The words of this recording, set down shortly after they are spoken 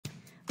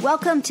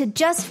Welcome to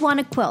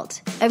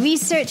JustWannaQuilt, a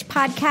research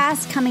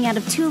podcast coming out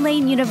of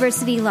Tulane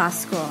University Law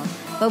School,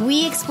 where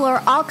we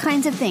explore all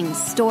kinds of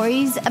things,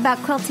 stories about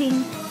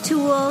quilting,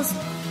 tools,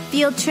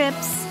 field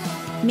trips,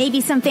 maybe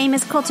some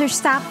famous quilters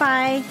stop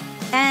by,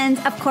 and,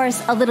 of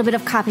course, a little bit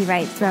of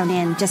copyright thrown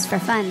in just for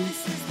fun.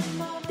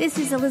 This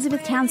is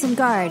Elizabeth Townsend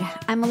Guard.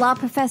 I'm a law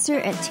professor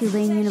at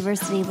Tulane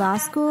University Law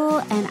School,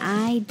 and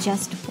I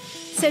just...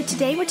 So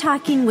today we're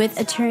talking with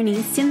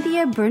attorney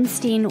Cynthia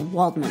Burstein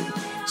Waldmen.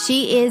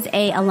 She is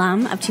a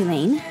alum of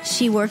Tulane.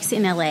 She works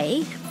in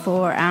LA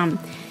for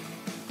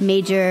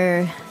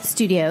major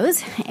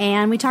studios,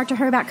 and we talked to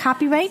her about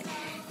copyright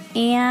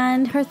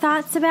and her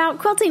thoughts about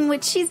quilting,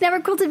 which she's never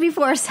quilted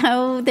before,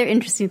 so they're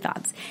interesting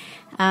thoughts.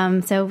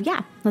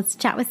 Let's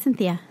chat with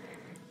Cynthia.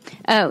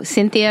 Oh,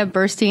 Cynthia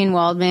Burstein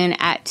Waldmen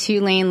at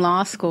Tulane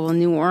Law School,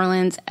 New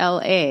Orleans,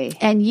 LA.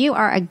 And you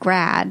are a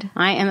grad.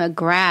 I am a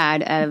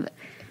grad of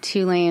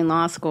Tulane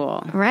Law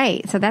School.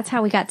 Right. So that's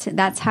how we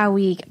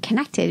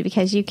connected,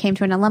 because you came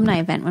to an alumni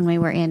event when we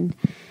were in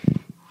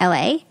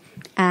LA.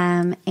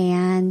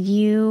 And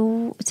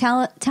you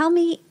tell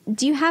me,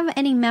 do you have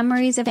any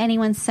memories of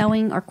anyone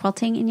sewing or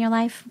quilting in your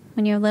life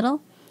when you were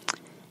little?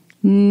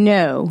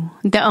 No.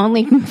 The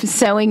only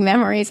sewing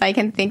memories I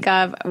can think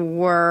of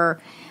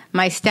were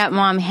my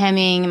stepmom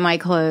hemming my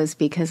clothes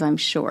because I'm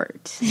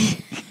short.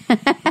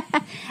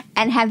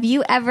 And have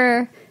you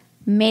ever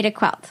made a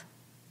quilt?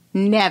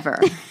 Never.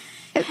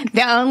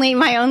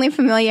 My only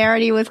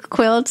familiarity with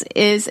quilts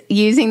is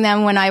using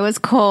them when I was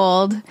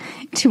cold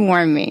to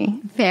warm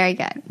me. Very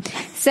good.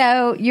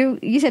 So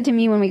you said to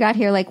me when we got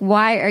here, like,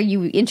 why are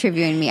you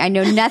interviewing me? I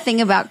know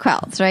nothing about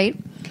quilts, right?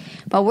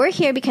 But we're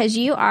here because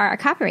you are a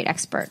copyright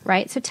expert,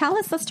 right? So tell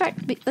us, let's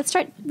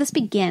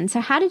begin. So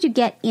how did you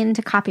get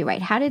into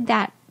copyright? How did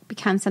that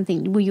become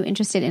something? Were you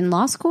interested in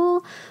law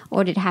school,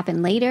 or did it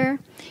happen later?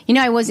 You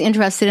know, I was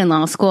interested in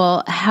law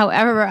school.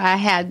 However, I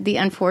had the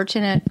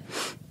unfortunate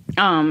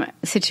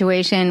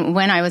situation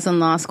when I was in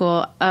law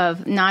school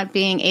of not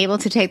being able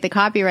to take the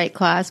copyright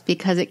class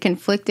because it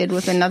conflicted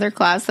with another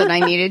class that I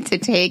needed to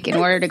take in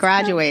order to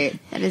graduate.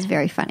 That is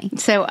very funny.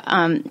 So,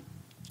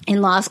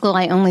 in law school,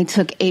 I only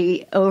took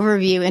a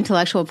overview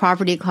intellectual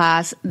property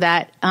class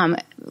that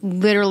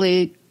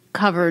literally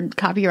covered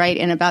copyright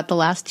in about the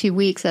last 2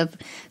 weeks of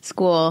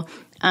school.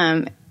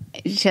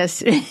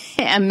 Just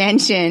a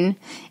mention,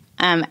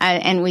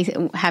 and we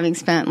having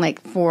spent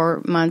like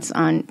 4 months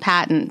on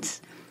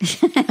patents.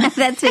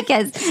 That's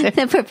because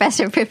the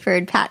professor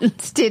preferred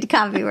patents to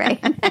copyright.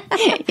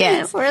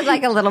 Yes. We're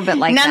like a little bit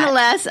like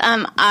Nonetheless,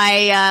 that.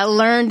 I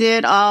learned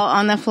it all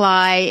on the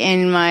fly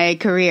in my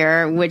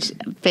career, which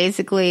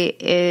basically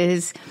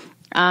is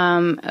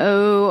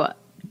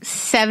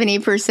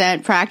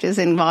 70% practice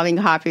involving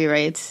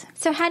copyrights.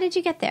 So how did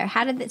you get there?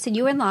 So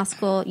you were in law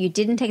school, you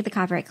didn't take the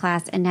copyright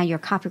class, and now you're a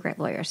copyright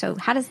lawyer. So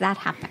how does that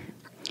happen?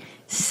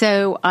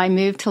 So I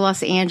moved to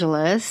Los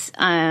Angeles.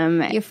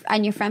 You're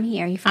from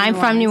here? I'm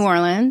from New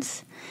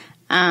Orleans.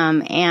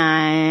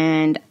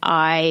 And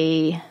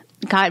I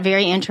got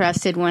very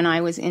interested when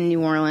I was in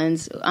New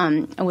Orleans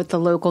with the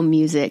local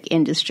music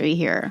industry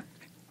here.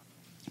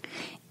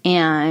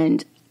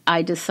 And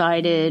I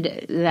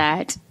decided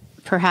that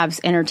perhaps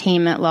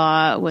entertainment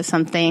law was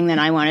something that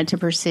I wanted to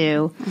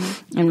pursue.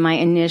 Mm-hmm. And my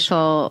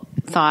initial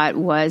thought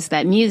was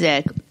that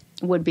music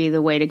would be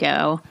the way to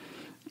go.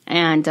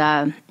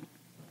 And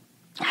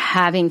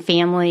having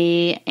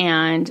family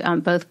and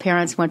both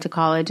parents went to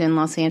college in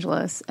Los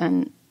Angeles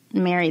and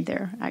married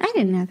there. Actually. I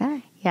didn't know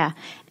that. Yeah.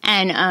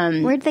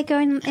 And where did they go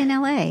in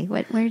LA?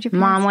 Where did your parents?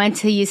 Mom went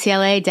to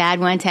UCLA, Dad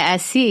went to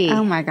SC.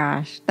 Oh my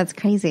gosh, that's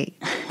crazy.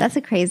 That's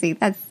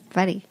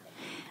funny.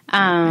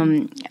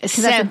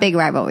 So that's a big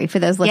rivalry for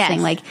those listening.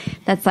 Yes. Like,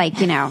 that's like,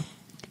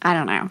 I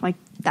don't know. Like,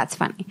 that's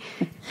funny.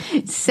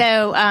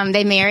 So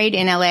they married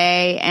in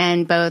LA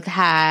and both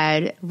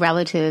had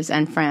relatives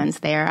and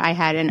friends there. I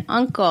had an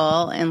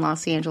uncle in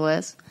Los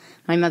Angeles,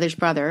 my mother's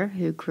brother,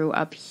 who grew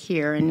up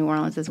here in New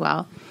Orleans as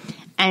well.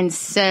 And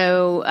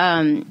so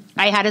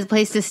I had a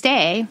place to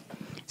stay.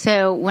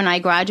 So when I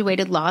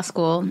graduated law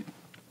school,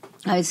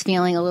 I was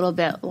feeling a little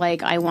bit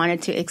like I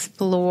wanted to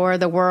explore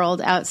the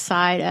world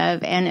outside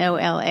of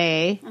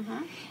NOLA.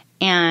 Uh-huh.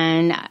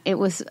 And it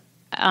was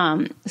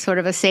sort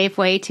of a safe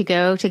way to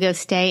go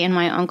stay in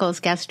my uncle's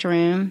guest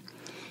room.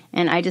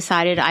 And I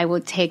decided I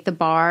would take the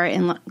bar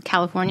in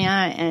California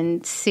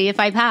and see if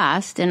I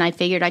passed. And I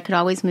figured I could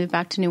always move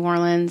back to New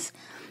Orleans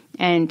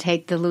and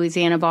take the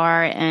Louisiana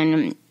bar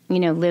and,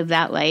 live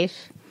that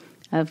life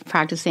of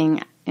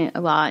practicing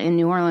law in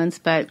New Orleans.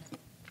 But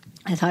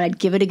I thought I'd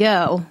give it a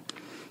go.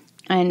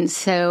 And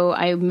so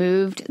I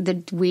moved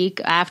the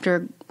week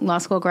after law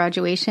school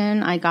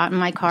graduation. I got in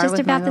my car just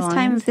with about my this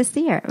time of this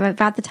year,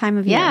 about the time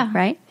of year,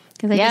 right?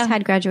 Because I just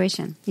had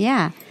graduation.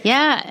 Yeah.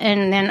 Yeah.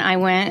 And then I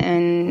went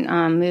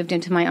and moved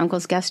into my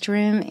uncle's guest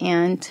room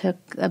and took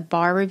a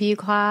bar review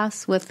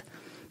class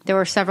there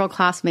were several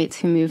classmates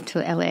who moved to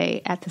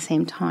LA at the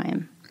same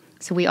time.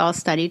 So we all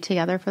studied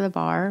together for the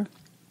bar.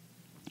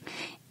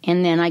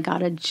 And then I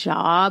got a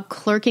job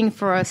clerking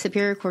for a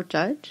Superior Court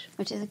judge.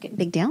 Which is a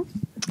big deal.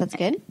 That's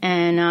good.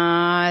 And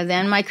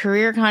then my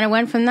career kind of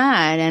went from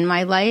that, and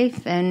my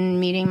life, and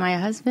meeting my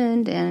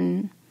husband,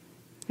 and...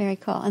 Very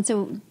cool. And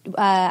so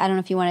I don't know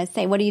if you want to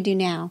say, what do you do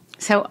now?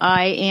 So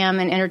I am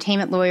an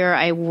entertainment lawyer.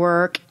 I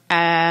work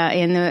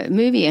in the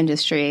movie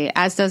industry,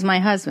 as does my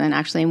husband,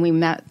 actually, and we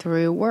met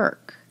through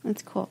work.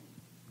 That's cool.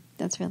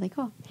 That's really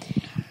cool.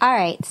 All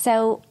right.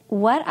 So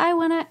what I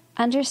want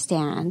to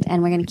understand,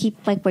 and we're going to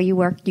keep like where you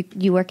work.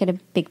 You work at a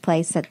big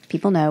place that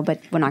people know, but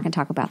we're not going to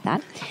talk about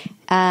that.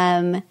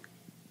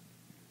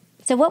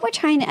 So what we're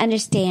trying to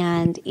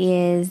understand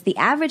is the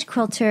average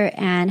quilter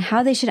and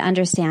how they should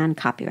understand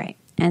copyright.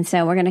 And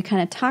so we're going to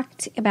kind of talk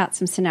about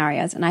some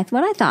scenarios. And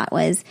what I thought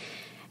was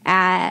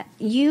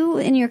you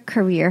in your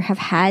career have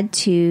had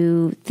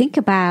to think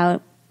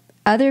about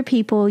other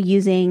people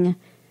using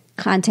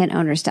content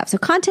owner stuff. So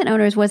content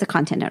owners was a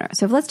content owner.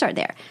 So let's start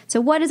there.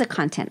 So what is a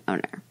content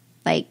owner?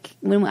 Like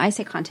when I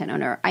say content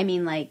owner, I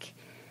mean like...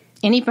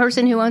 Any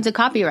person who owns a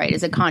copyright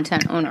is a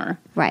content owner.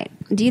 Right.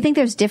 Do you think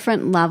there's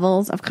different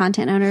levels of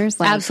content owners?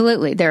 Like,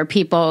 absolutely. There are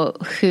people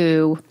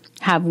who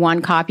have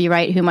one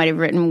copyright, who might have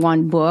written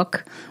one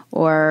book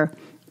or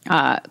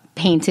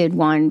painted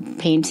one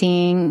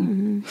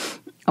painting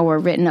or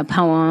written a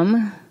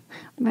poem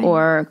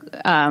or,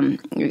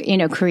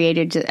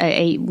 created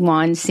a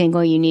one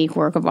single unique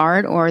work of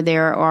art. Or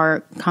there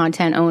are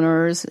content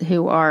owners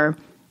who are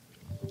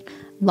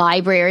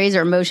libraries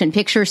or motion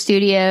picture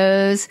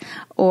studios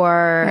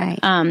or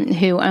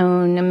who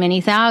own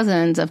many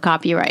thousands of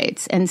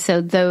copyrights. And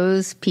so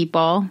those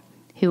people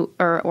who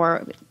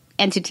or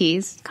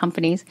entities,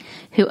 companies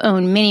who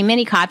own many,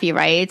 many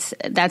copyrights,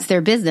 that's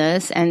their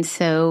business. And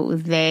so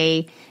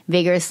they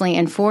vigorously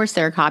enforce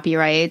their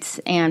copyrights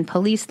and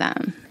police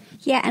them.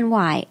 Yeah. And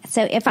why?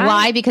 So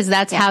why? Because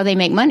that's how they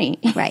make money.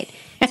 Right.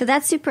 So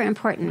that's super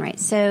important, right?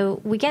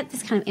 So we get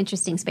this kind of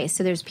interesting space.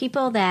 So there's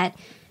people that,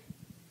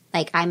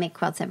 like, I make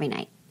quilts every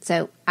night.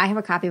 So I have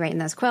a copyright in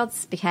those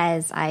quilts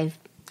because I've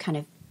kind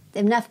of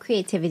enough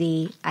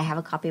creativity. I have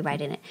a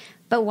copyright in it.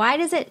 But why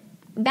does it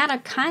matter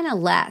kind of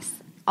less,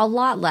 a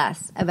lot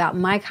less about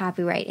my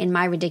copyright in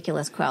my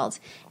ridiculous quilt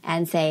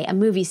and, say, a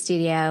movie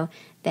studio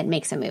that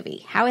makes a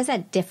movie? How is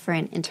that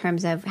different in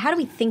terms of, how do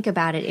we think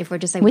about it if we're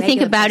just like... We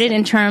think about it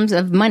in terms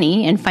of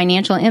money and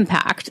financial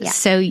impact. Yeah.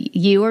 So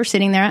you are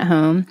sitting there at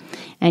home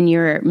and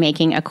you're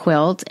making a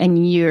quilt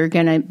and you're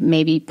going to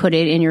maybe put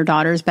it in your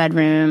daughter's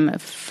bedroom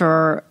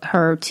for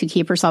her to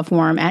keep herself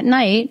warm at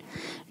night.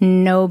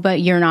 No,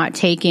 but you're not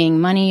taking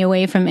money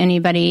away from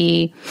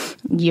anybody.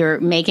 You're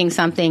making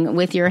something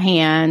with your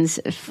hands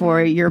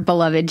for your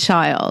beloved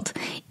child.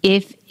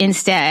 If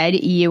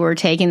instead you were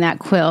taking that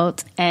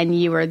quilt and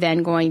you were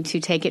then going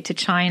to take it to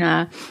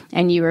China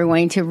and you were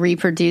going to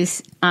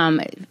reproduce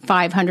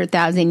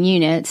 500,000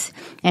 units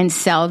and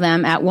sell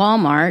them at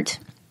Walmart,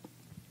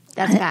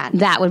 that's bad.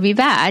 That would be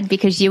bad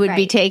because you would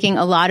be taking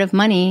a lot of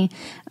money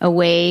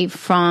away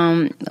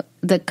from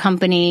the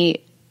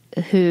company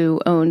who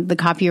owned the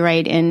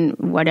copyright in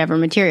whatever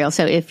material.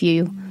 So if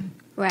you...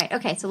 Right.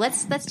 Okay. So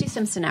let's do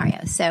some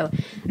scenarios. So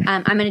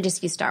I'm going to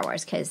just use Star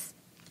Wars because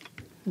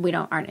we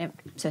aren't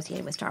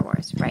associated with Star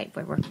Wars, right?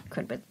 We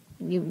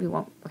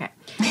won't. Okay.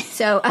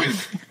 So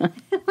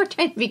we're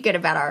trying to be good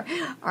about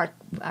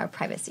our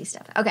privacy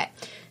stuff. Okay.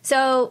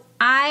 So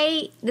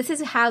this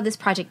is how this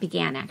project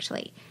began,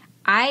 actually.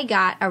 I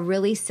got a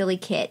really silly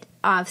kit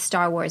of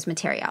Star Wars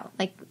material,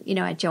 like,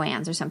 at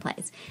Joann's or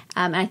someplace.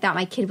 And I thought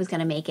my kid was going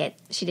to make it.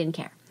 She didn't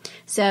care.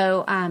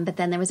 So, but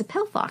then there was a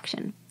PILF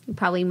auction. You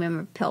probably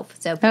remember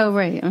PILF. So,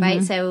 right. Mm-hmm.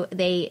 Right. So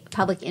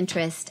public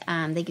interest,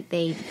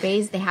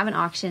 they have an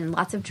auction,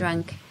 lots of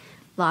drunk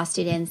law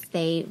students.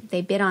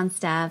 They bid on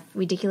stuff,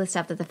 ridiculous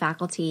stuff that the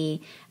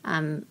faculty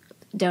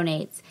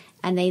donates.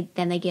 And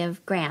they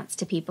give grants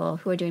to people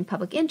who are doing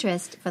public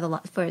interest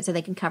so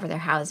they can cover their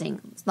housing.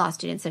 Law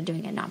students are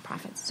doing it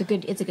nonprofits.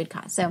 It's a good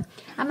cause. So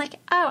I'm like,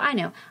 oh, I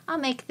know. I'll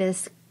make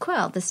this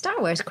quilt, the Star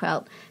Wars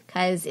quilt,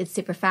 because it's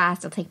super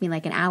fast. It'll take me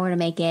like an hour to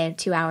make it,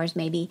 2 hours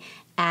maybe,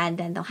 and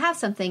then they'll have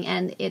something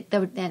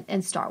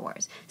and Star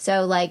Wars.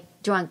 So like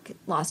drunk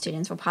law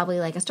students will probably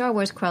like a Star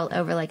Wars quilt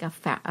over like a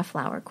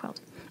flower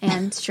quilt.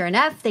 And sure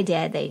enough, they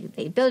did.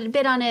 They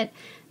bid on it.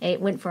 It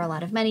went for a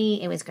lot of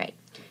money. It was great.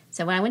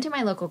 So when I went to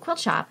my local quilt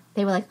shop,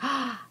 they were like,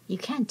 you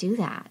can't do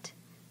that.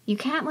 You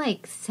can't,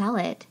 like, sell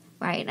it,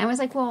 right? And I was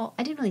like, well,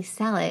 I didn't really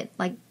sell it.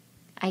 Like,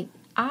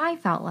 I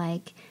felt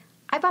like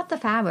I bought the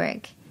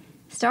fabric.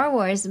 Star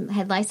Wars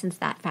had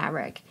licensed that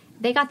fabric.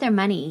 They got their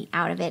money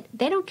out of it.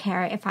 They don't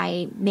care if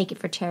I make it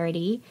for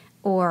charity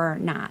or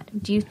not.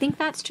 Do you think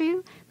that's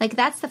true? Like,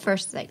 that's the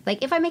first thing.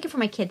 Like, if I make it for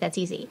my kid, that's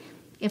easy.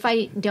 If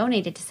I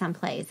donate it to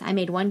someplace, I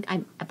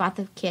bought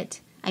the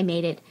kit, I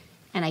made it,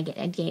 and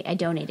I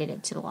donated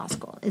it to the law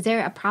school. Is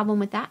there a problem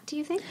with that, do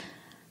you think?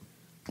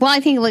 Well, I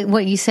think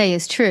what you say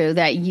is true,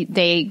 that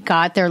they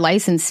got their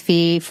license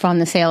fee from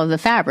the sale of the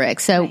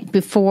fabric. So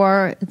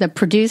before the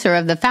producer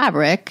of the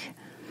fabric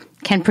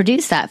can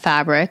produce that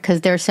fabric, because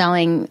they're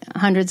selling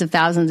hundreds of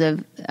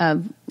thousands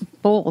of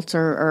bolts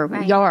or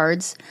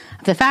yards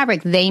of the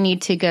fabric, they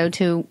need to go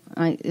to,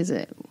 is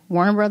it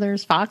Warner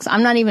Brothers, Fox.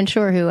 I'm not even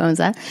sure who owns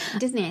that.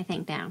 Disney, I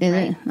think now. Is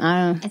right? it? I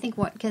don't know. I think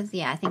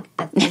I think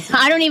that's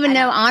I don't even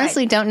know.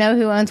 Honestly, don't know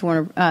who owns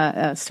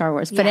Star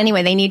Wars. But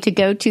anyway, they need to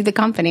go to the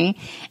company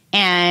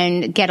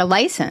and get a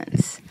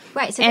license.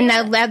 Right. So and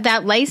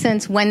that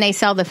license, when they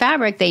sell the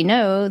fabric, they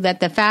know that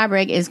the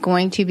fabric is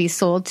going to be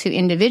sold to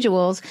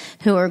individuals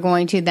who are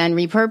going to then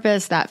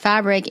repurpose that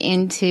fabric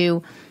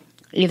into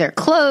either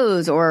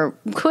clothes or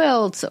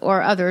quilts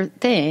or other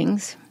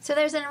things. So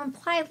there's an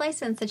implied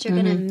license that you're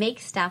going to make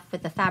stuff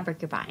with the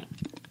fabric you're buying.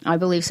 I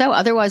believe so.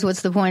 Otherwise,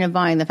 what's the point of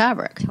buying the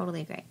fabric?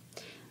 Totally agree.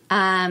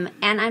 And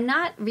I'm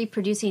not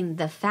reproducing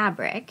the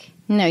fabric.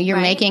 No, you're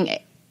making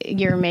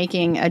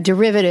a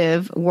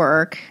derivative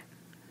work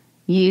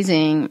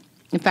using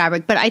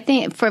fabric. But I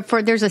think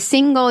for there's a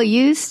single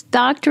use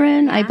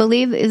doctrine, I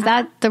believe. Is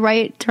that the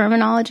right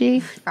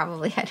terminology?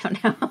 Probably. I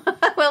don't know.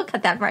 We'll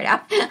cut that part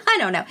out. I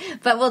don't know,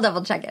 but we'll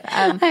double check it.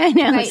 I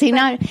know.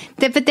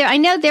 Right, I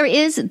know there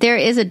is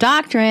a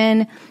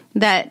doctrine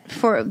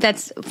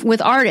that's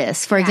with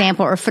artists, for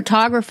example, or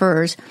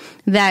photographers,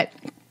 that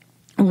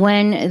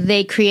when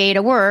they create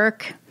a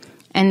work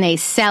and they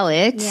sell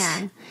it,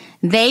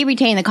 they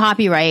retain the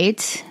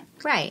copyright.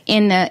 Right.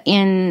 In the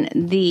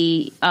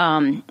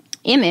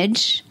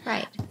image.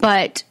 Right.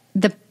 But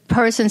the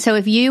person, so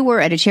if you were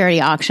at a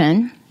charity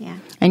auction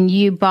and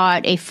you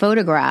bought a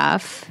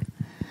photograph,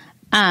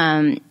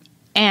 and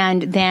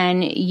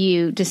then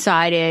you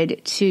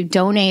decided to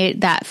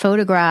donate that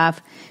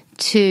photograph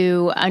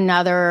to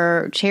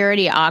another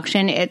charity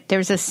auction,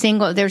 there's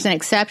an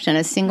exception,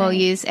 a single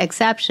use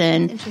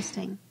exception. That's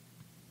interesting.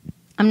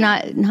 I'm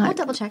not. We'll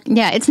double check.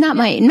 Yeah, it's not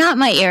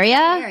my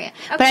area. Okay,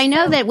 but I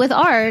know that with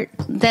art,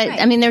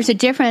 I mean, there's a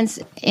difference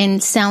in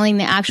selling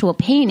the actual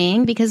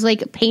painting, because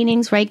like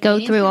paintings,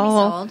 go through a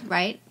whole. Sold,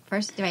 right.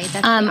 First, right.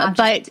 That's the object.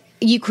 But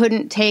you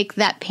couldn't take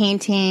that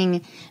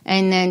painting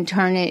and then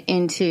turn it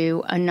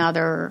into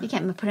another. You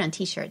can't put it on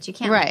T-shirts. You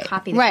can't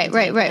copy. Right.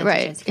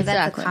 Because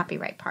that's the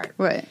copyright part.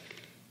 Right.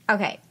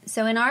 Okay,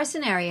 so in our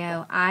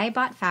scenario, I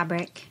bought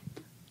fabric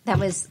that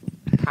was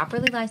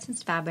properly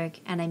licensed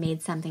fabric, and I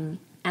made something.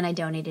 And I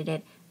donated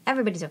it.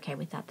 Everybody's okay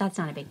with that. That's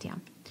not a big deal.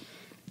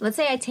 Let's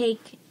say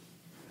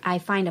I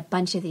find a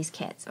bunch of these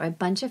kits or a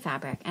bunch of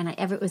fabric, and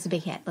it was a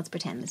big hit. Let's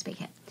pretend it was a big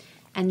hit.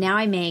 And now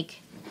I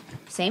make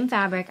same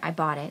fabric. I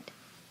bought it.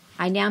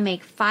 I now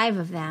make 5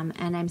 of them,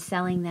 and I'm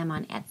selling them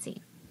on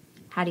Etsy.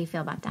 How do you feel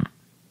about that?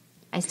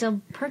 I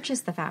still purchase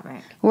the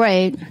fabric.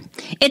 Right.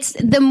 It's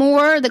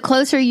the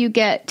closer you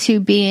get to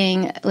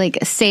being like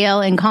a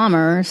sale in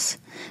commerce,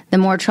 the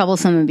more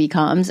troublesome it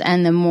becomes,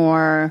 and the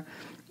more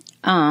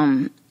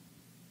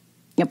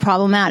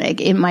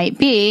problematic it might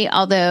be,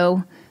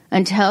 although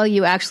until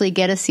you actually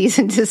get a cease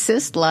and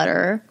desist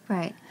letter.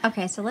 Right.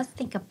 Okay, so let's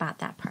think about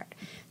that part.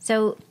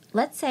 So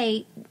let's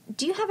say,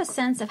 do you have a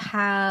sense of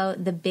how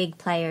the big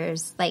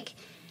players, like,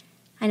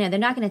 I know they're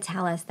not going to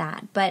tell us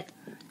that, but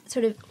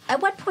sort of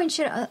at what point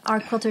should our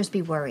quilters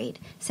be worried?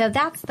 So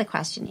that's the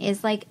question,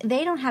 is like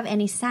they don't have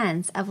any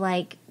sense of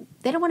like,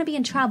 they don't want to be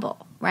in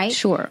trouble, right?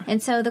 Sure.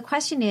 And so the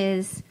question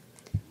is,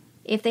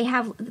 if they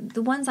have,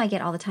 the ones I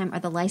get all the time are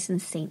the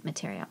licensed saint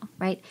material,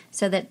 right?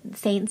 So that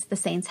the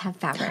saints have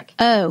fabric.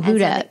 Oh, who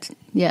dat?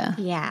 Yeah.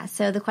 Yeah.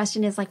 So the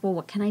question is like, well,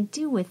 what can I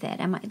do with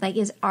it?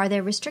 Are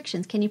there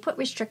restrictions? Can you put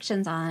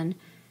restrictions on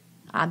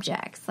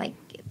objects? Like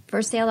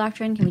for sale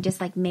doctrine, can we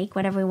just like make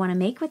whatever we want to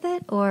make with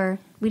it? Or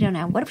we don't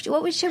know. What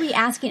should we be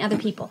asking other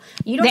people?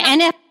 You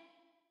don't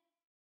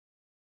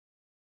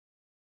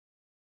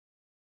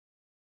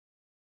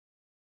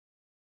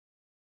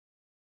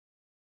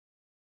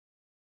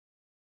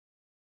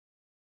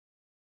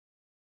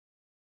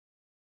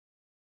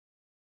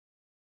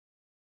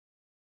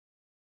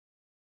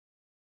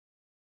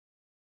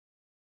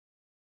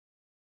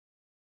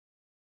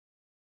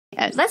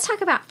Let's talk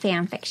about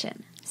fan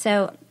fiction.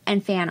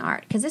 And fan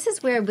art, because this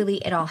is where really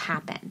it all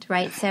happened,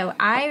 right? So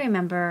I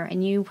remember,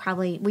 and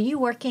were you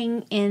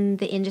working in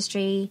the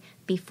industry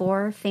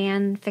before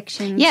fan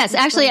fiction? Yes,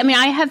 actually, I mean,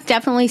 I have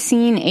definitely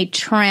seen a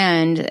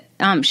trend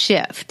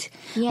shift.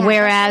 Yeah,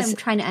 whereas, I'm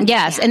trying to understand.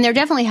 Yes, and there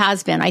definitely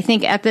has been. I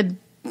think at the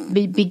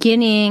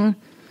beginning,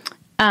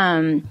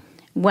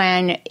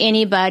 when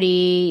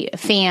anybody,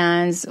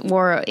 fans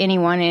or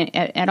anyone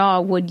at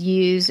all, would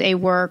use a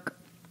work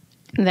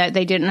that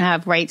they didn't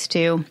have rights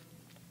to,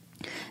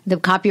 the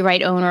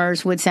copyright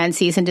owners would send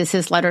cease and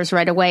desist letters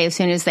right away as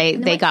soon as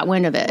they got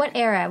wind of it. What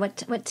era?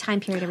 What time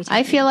period are we talking?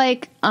 I feel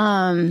like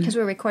because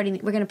we're recording,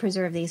 we're going to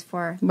preserve these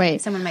for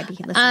someone might be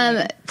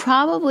listening.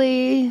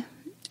 Probably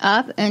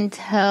up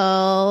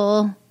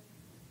until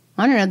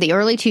I don't know, the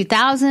early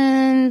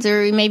 2000s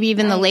or maybe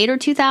even the later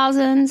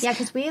 2000s. Yeah,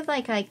 because we have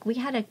like we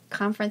had a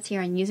conference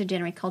here on user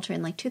generated culture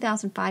in like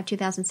 2005,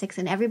 2006,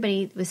 and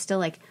everybody was still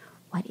like,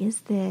 what is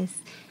this?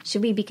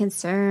 Should we be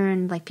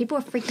concerned? Like people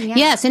were freaking out.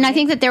 Yes, and I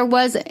think that there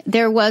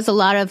was a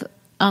lot of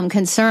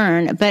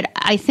concern, but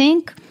I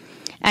think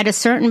at a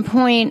certain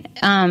point,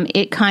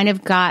 it kind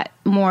of got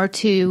more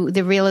to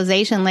the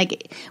realization,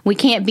 like, we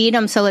can't beat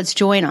them, so let's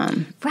join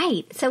them.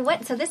 Right. So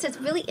this is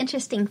really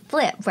interesting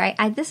flip, right?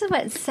 This is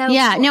what's so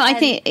yeah. cool. No, I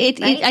think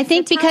right? I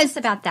think so tell because us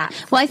about that.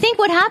 Well, I think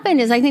what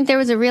happened is I think there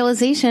was a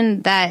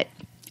realization that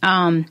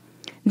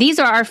these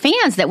are our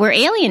fans that we're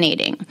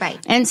alienating. Right.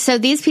 And so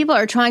these people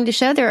are trying to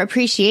show their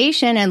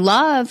appreciation and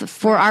love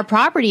for our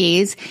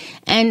properties.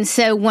 And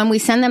so when we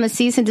send them a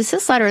cease and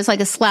desist letter, it's like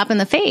a slap in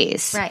the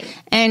face. Right.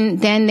 And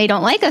then they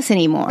don't like us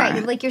anymore.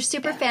 Right. Like your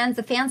super fans,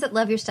 the fans that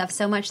love your stuff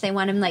so much, they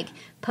want to like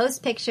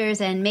post pictures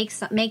and make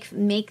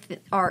the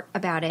art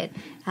about it.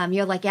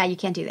 You're like, yeah, you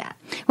can't do that.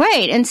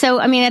 Right. And so,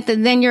 I mean,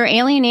 then you're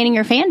alienating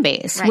your fan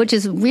base, right. which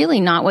is really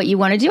not what you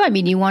want to do. I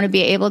mean, you want to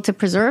be able to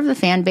preserve the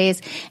fan base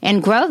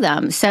and grow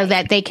them so right.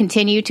 that they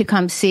continue to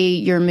come see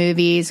your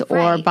movies or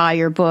right. buy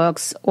your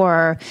books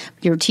or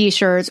your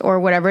T-shirts or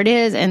whatever it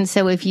is. And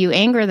so if you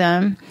anger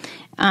them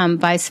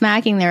by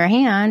smacking their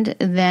hand,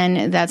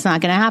 then that's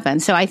not going to happen.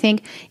 So I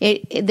think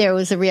there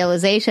was a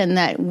realization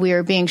that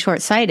we're being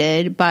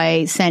short-sighted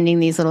by sending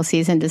these little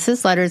cease and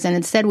desist letters, and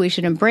instead we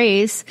should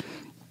embrace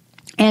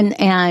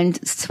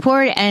and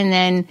support, and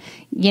then,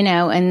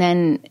 and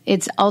then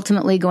it's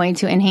ultimately going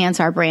to enhance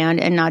our brand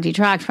and not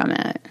detract from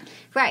it.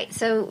 Right.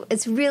 So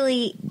it's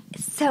really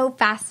so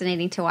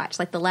fascinating to watch,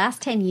 like the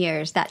last 10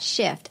 years, that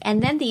shift,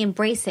 and then the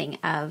embracing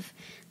of,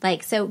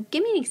 like, so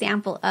give me an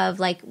example of,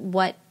 like,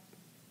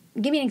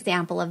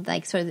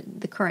 sort of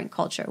the current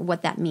culture,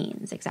 what that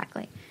means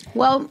exactly.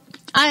 Well,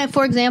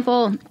 for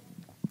example,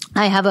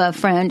 I have a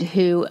friend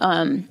who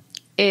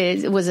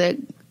was a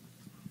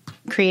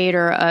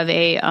creator of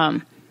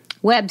a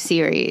web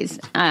series,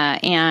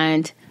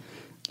 and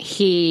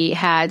he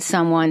had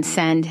someone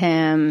send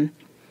him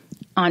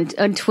on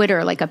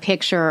Twitter like a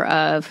picture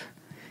of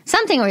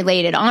something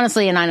related,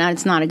 honestly, and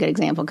it's not a good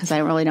example because I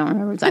really don't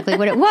remember exactly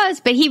what it was,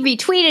 but he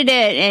retweeted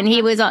it and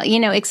he was,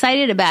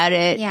 excited about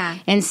it. Yeah.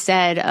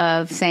 Instead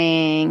of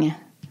saying,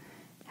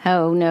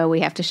 "Oh no,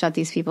 we have to shut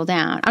these people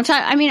down."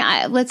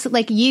 Let's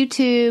like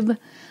YouTube.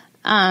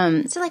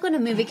 So like when a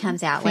movie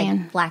comes out,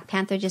 like Black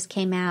Panther just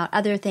came out,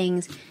 other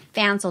things,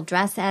 fans will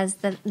dress as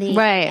the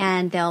right,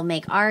 and they'll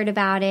make art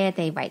about it.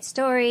 They write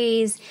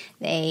stories.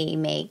 They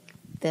make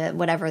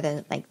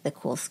the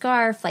cool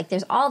scarf. Like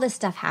there's all this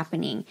stuff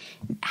happening.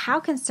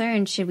 How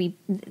concerned should we?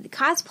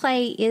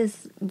 Cosplay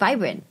is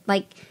vibrant.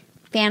 Like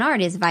fan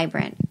art is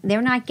vibrant.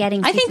 They're not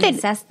getting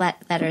success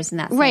letters in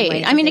that same right.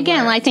 way. I mean,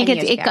 again, I think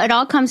it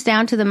all comes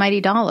down to the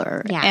mighty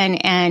dollar. Yeah.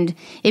 And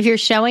if you're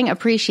showing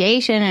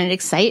appreciation and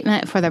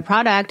excitement for the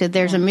product, if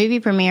there's a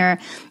movie premiere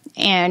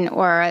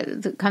or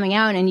coming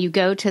out and you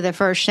go to the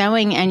first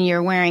showing and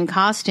you're wearing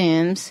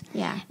costumes,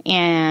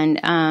 and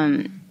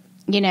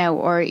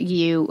or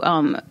you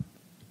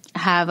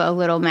have a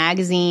little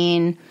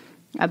magazine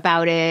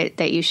about it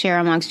that you share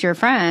amongst your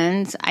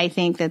friends, I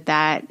think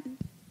that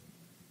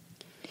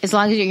as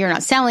long as you're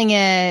not selling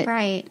it.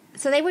 Right.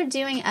 So they were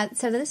doing,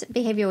 so this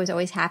behavior was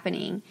always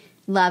happening,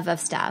 love of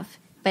stuff,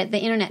 but the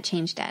internet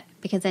changed it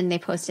because then they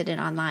posted it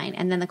online.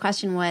 And then the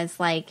question was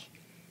like,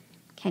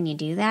 can you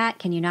do that?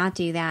 Can you not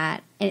do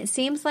that? And it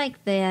seems like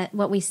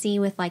what we see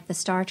with like the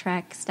Star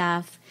Trek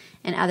stuff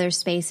and other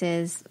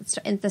spaces,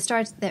 so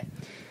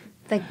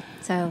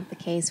the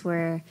case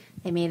where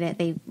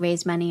they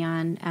raised money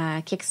on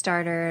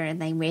Kickstarter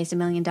and they raised $1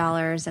 million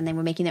and they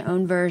were making their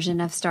own version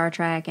of Star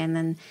Trek, and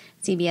then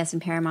CBS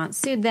and Paramount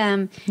sued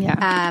them.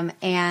 Yeah.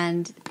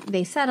 And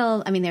they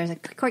settled. I mean, there was a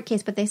court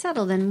case, but they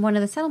settled. And one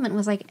of the settlement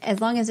was like,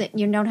 as long as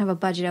you don't have a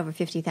budget over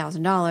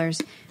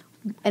 $50,000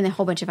 and a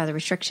whole bunch of other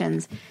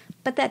restrictions.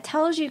 But that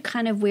tells you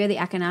kind of where the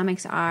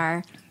economics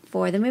are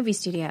for the movie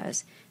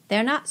studios.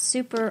 They're not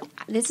super.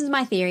 This is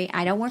my theory.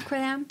 I don't work for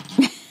them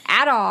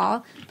at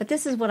all, but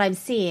this is what I'm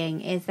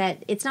seeing is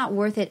that it's not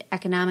worth it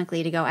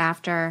economically to go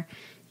after,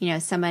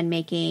 someone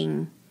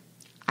making,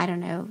 I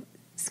don't know,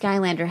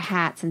 Skylander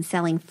hats and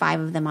selling 5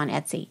 of them on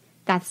Etsy.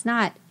 It's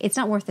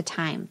not worth the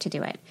time to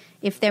do it.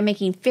 If they're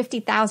making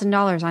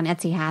 $50,000 on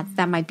Etsy hats,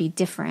 that might be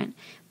different.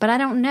 But I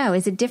don't know.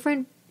 Is it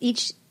different?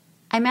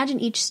 I imagine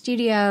each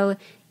studio,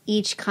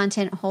 each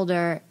content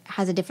holder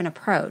has a different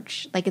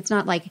approach. Like it's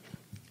not like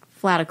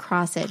flat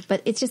across it, but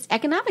it's just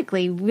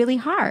economically really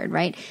hard,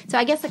 right? So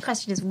I guess the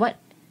question is,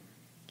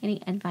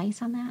 any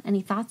advice on that?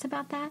 Any thoughts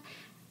about that?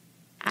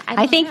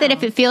 I think that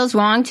if it feels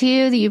wrong to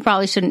you, that you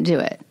probably shouldn't do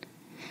it.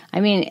 I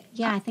mean,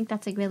 yeah, I think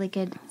that's a really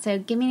good. So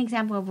give me an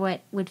example of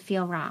what would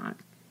feel wrong.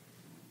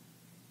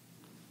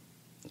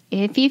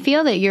 If you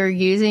feel that you're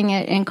using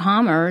it in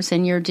commerce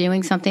and you're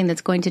doing something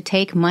that's going to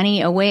take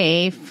money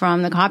away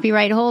from the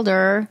copyright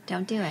holder,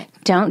 don't do it.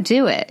 Don't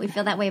do it. We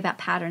feel that way about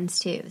patterns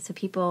too. So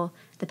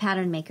the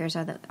pattern makers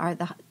are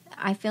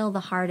I feel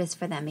the hardest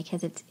for them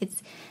because so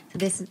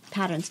this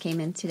patterns came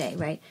in today,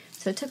 right?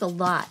 So it took a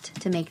lot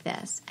to make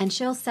this, and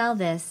she'll sell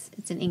this.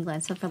 It's in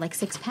England, so for like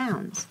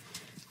 £6.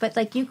 But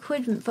like you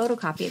could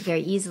photocopy it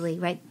very easily,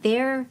 right?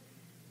 They're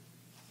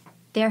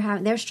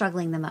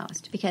struggling the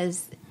most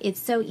because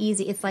it's so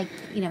easy. It's like,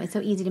 it's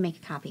so easy to make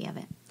a copy of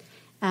it.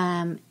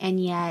 And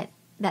yet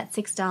that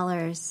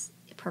 $6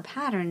 per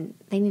pattern,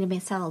 they need to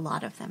sell a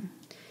lot of them.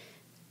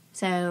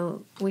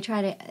 So we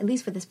try to, at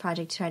least with this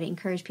project, try to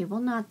encourage people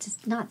not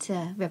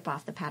to rip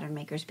off the pattern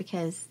makers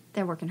because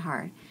they're working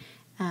hard.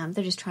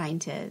 They're just trying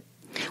to.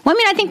 Well,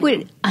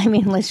 I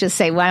mean, let's just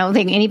say, I don't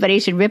think anybody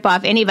should rip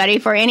off anybody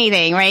for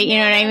anything, right? You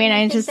know what I mean?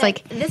 I just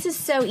like this is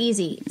so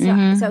easy.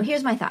 So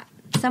here's my thought.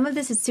 Some of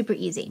this is super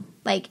easy.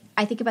 Like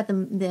I think about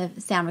the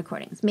sound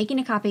recordings, making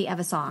a copy of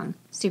a song,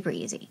 super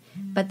easy.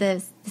 But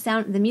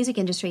the music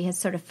industry has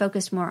sort of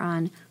focused more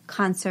on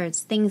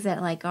concerts, things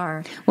that like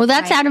are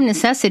that's out of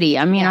necessity.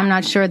 I mean, I'm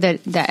not sure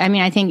that. I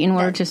mean, I think in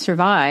order to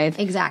survive,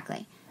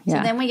 exactly. So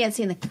then we get to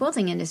see in the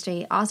quilting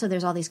industry. Also,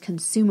 there's all these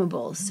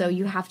consumables. So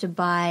you have to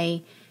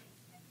buy.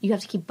 You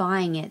have to keep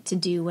buying it to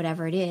do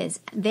whatever it is.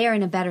 They're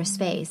in a better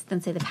space than,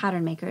 say, the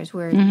pattern makers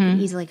where you can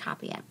easily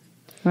copy it.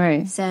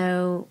 Right.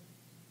 So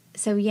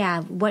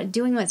yeah,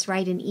 doing what's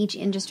right in each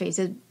industry.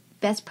 So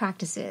best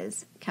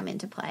practices come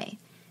into play,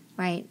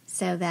 right?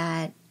 So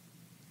that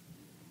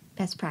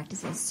best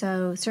practices.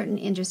 So certain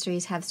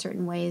industries have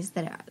certain ways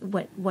that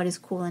what is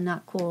cool and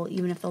not cool,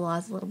 even if the law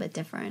is a little bit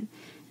different.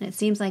 And it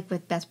seems like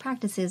with best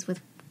practices,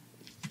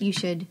 you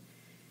should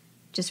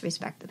just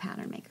respect the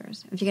pattern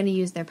makers. If you're going to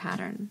use their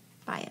pattern,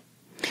 buy it.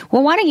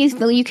 Well, why don't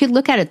you could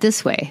look at it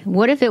this way.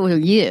 What if it were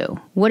you?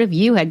 What if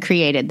you had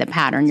created the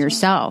pattern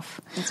yourself?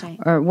 That's right.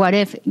 Or what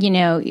if,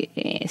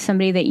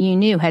 somebody that you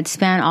knew had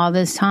spent all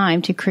this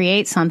time to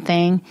create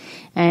something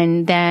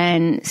and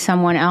then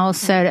someone else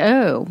said,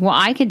 oh, well,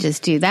 I could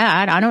just do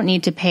that. I don't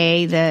need to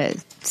pay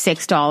the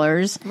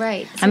 $6.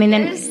 Right. So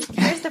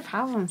here's the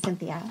problem,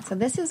 Cynthia. So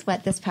this is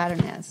what this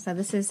pattern is. So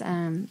this is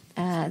from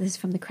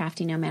the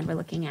Crafty Nomad we're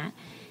looking at.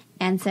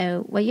 And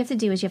so what you have to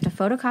do is you have to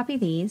photocopy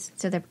these.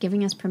 So they're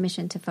giving us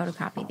permission to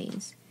photocopy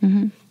these.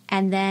 Mm-hmm.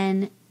 And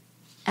then,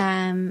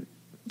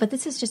 but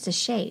this is just a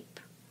shape,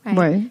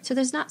 right? So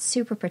there's not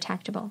super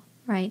protectable,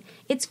 right?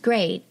 It's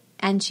great.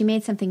 And she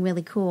made something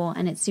really cool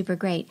and it's super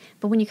great.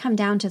 But when you come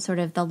down to sort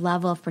of the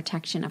level of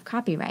protection of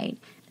copyright,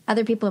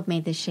 other people have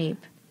made this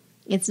shape.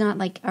 It's not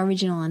like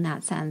original in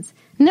that sense.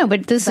 No,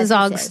 but this is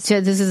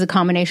a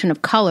combination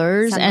of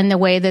colors and the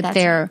way that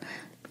they're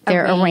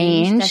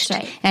arranged, that's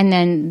right. And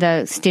then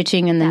the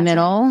stitching in the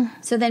middle.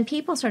 Right. So then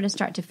people sort of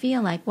start to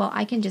feel like, well,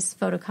 I can just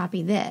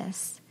photocopy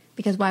this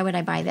because why would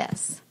I buy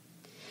this?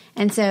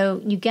 And so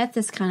you get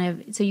this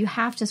so you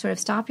have to sort of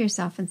stop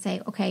yourself and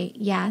say, okay,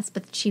 yes,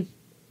 but she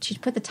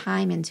put the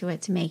time into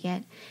it to make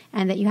it,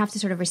 and that you have to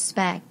sort of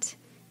respect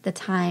the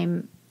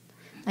time.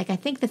 Like I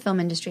think the film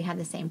industry had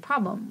the same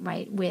problem,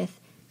 right, with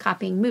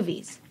copying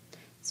movies.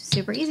 It's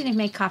super easy to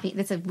make copy.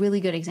 That's a really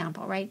good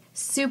example, right?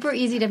 Super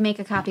easy to make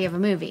a copy of a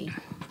movie.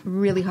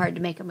 Really hard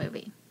to make a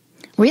movie.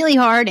 Really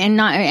hard and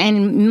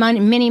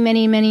many,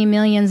 many, many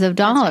millions of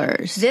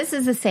dollars. Right. This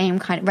is the same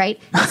kind,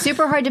 right?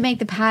 Super hard to make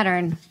the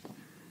pattern.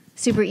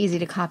 Super easy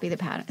to copy the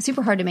pattern.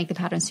 Super hard to make the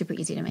pattern. Super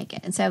easy to make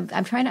it. And so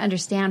I'm trying to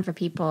understand for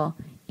people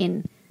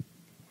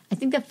I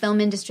think the film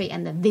industry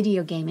and the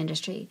video game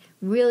industry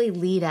really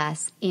lead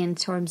us in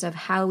terms of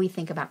how we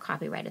think about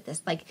copyright at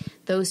this. Like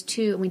those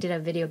two, we wrote a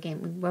video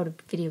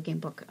game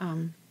book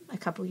a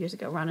couple of years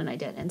ago, Ron and I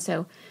did. And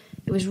so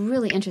it was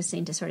really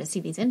interesting to sort of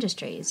see these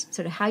industries,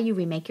 sort of how you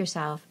remake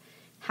yourself,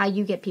 how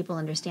you get people to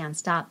understand,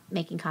 stop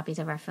making copies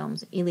of our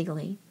films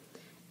illegally.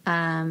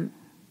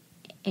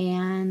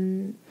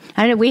 And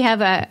I know we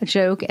have a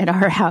joke at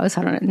our house.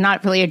 I don't know,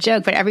 not really a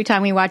joke, but every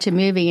time we watch a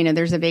movie,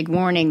 there's a big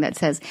warning that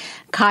says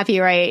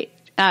copyright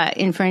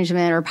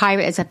infringement or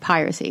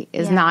piracy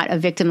is not a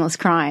victimless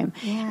crime.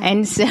 Yeah.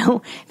 And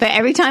so, but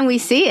every time we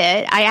see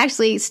it, I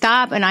actually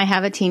stop and I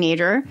have a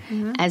teenager,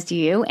 as do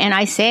you, and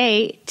I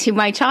say to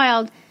my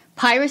child,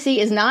 piracy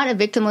is not a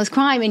victimless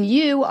crime, and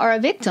you are a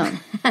victim.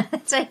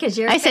 That's right, because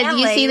you're. I said,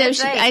 family. you see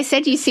those. Right. I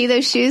said, you see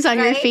those shoes on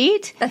your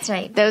feet. That's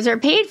right. Those are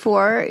paid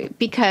for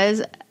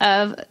because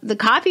of the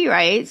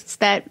copyrights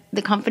that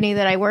the company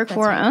that I work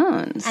for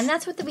owns. And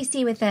that's what we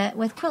see with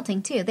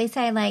quilting too. They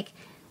say like,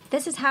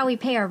 this is how we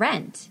pay our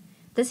rent.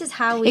 This is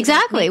how we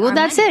exactly. Well,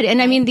 that's money, it. And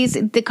right? I mean,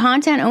 the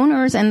content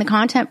owners and the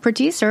content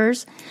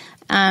producers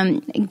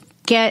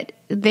get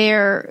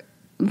their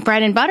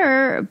bread and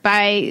butter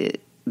by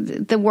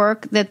the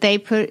work that they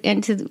put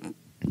into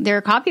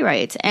their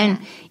copyrights. And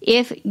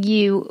if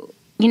you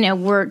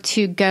were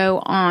to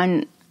go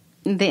on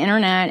the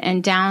internet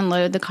and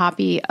download the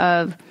copy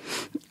of,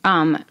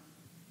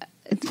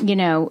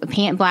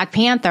 Black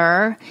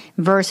Panther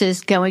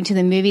versus going to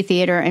the movie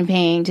theater and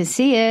paying to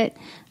see it,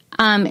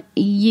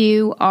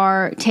 you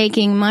are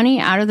taking money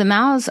out of the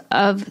mouths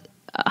of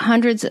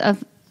hundreds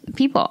of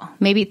people,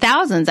 maybe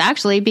thousands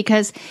actually,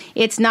 because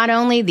it's not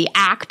only the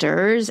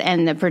actors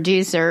and the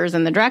producers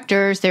and the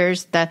directors,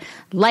 there's the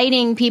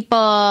lighting people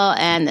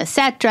and the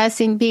set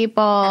dressing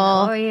people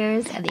and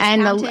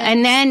the lawyers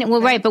and then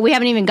right, but we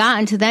haven't even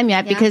gotten to them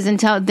yet because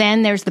until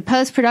then there's the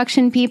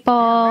post-production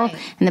people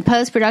and the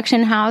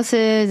post-production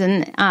houses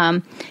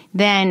and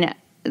then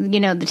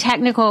the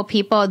technical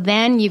people.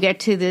 Then you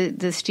get to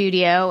the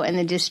studio and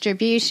the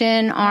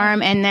distribution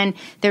arm, and then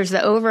there's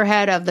the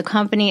overhead of the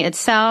company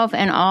itself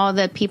and all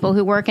the people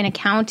who work in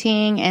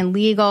accounting and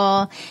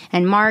legal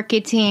and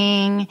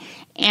marketing.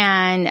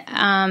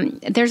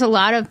 And there's a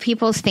lot of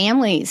people's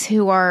families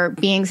who are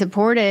being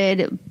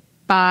supported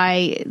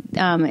by,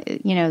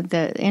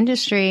 the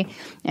industry.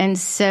 And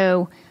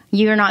so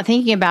you're not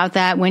thinking about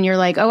that when you're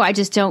like, oh, I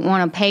just don't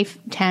want to pay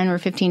 $10 or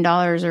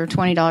 $15 or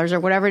 $20 or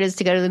whatever it is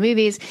to go to the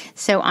movies.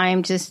 So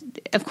I'm just,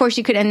 of course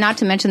you could, and not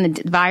to mention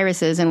the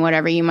viruses and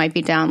whatever you might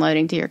be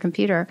downloading to your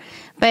computer.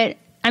 But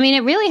I mean,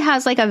 it really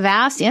has like a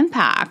vast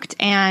impact.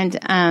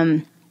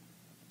 And,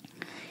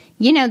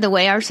 the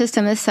way our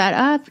system is set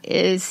up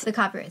is the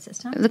copyright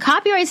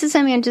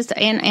system, and just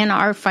and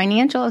our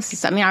financial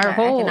system. I mean, our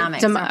whole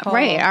economics,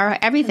 our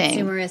everything,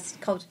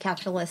 consumerist,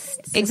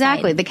 capitalist society.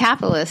 Exactly, the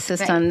capitalist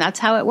system. Right. That's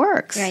how it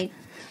works. Right.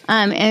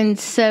 And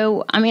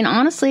so, I mean,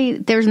 honestly,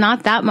 there's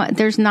not that much.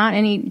 There's not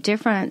any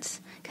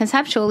difference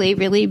conceptually,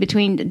 really,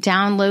 between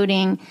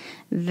downloading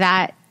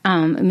that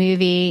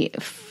movie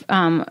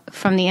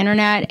from the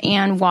internet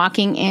and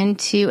walking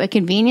into a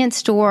convenience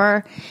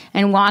store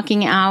and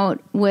walking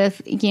out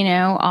with,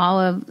 all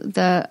of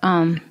the,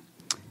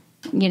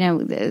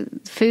 the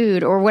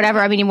food or whatever.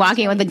 I mean,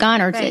 walking with a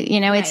gun or,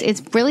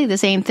 it's really the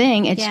same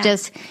thing. It's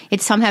just,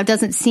 it somehow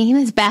doesn't seem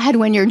as bad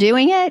when you're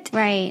doing it.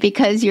 Right.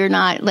 Because you're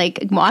not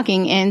like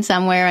walking in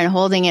somewhere and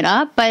holding it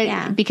up,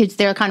 but because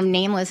they're kind of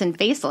nameless and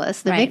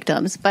faceless, the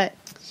victims. But.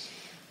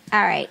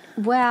 All right.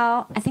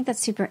 Well, I think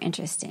that's super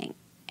interesting.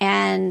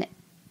 And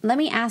let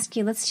me ask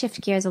you, let's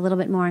shift gears a little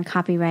bit more on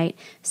copyright.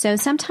 So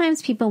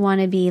sometimes people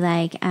want to be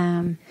like,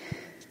 I'm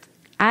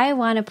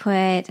trying to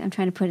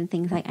put in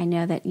things like, I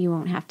know that you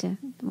won't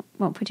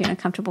put you in a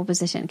comfortable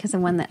position because the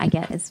one that I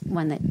get is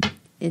one that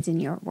is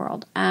in your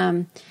world.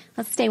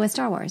 Let's stay with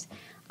Star Wars.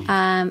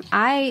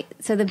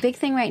 So the big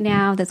thing right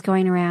now that's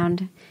going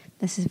around,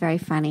 this is very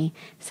funny.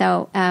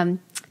 So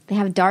they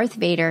have Darth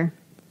Vader.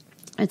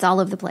 It's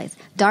all over the place.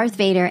 Darth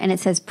Vader, and it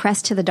says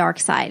press to the dark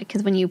side.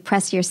 Because when you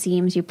press your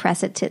seams, you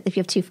press it to, if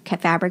you have two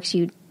fabrics,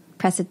 you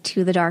press it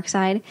to the dark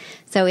side.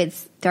 So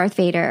it's Darth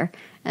Vader,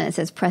 and it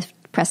says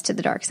press to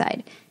the dark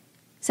side.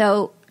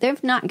 So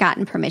they've not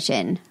gotten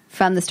permission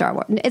from the Star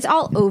Wars. It's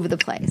all over the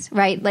place,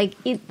 right? Like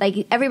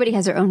everybody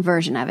has their own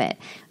version of it.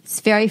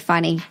 It's very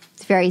funny.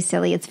 It's very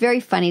silly. It's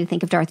very funny to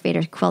think of Darth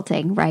Vader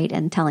quilting, right,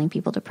 and telling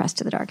people to press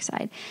to the dark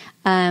side.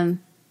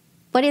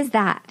 What is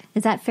that?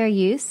 Is that fair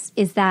use?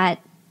 Is that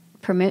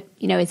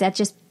is that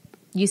just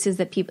uses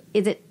that people,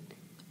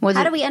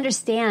 how do we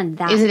understand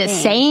that? Is it a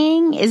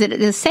saying? Is it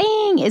a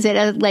saying? Is it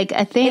a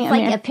thing?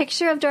 It's a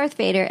picture of Darth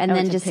Vader and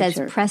then just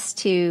says press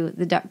to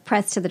the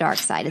dark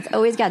side. It's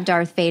always got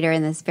Darth Vader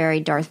in this very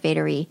Darth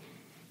Vader-y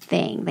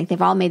thing. Like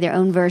they've all made their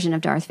own version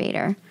of Darth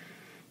Vader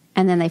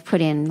and then they've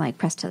put in like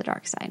press to the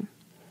dark side.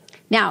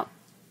 Now,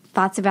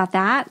 thoughts about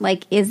that?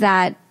 Like, is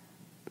that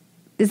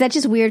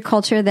just weird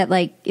culture that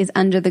like is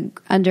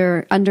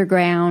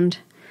underground?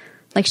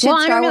 Like, should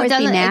Star Wars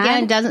be mad?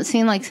 Again, it doesn't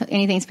seem like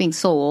anything's being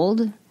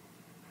sold.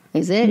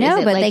 Is it? No,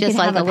 is it but like they just could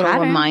like have a little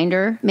pattern.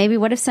 reminder. Maybe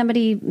what if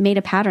somebody made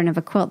a pattern of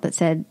a quilt that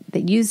said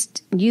that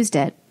used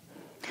it?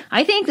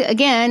 I think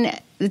again,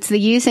 it's the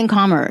use in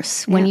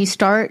commerce when you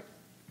start,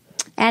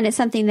 and it's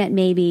something that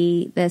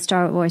maybe the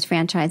Star Wars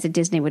franchise at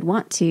Disney would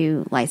want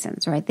to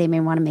license, right? They may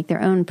want to make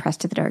their own press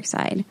to the dark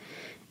side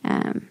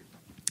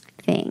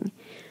thing.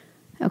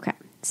 Okay,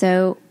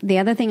 so the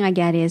other thing I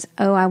get is,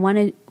 I want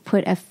to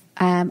put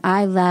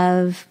I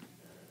love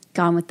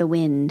Gone with the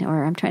Wind,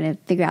 or I'm trying to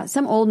figure out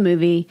some old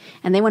movie,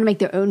 and they want to make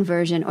their own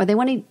version, or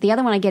the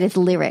other one I get is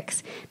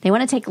lyrics. They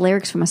want to take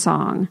lyrics from a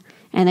song,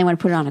 and they want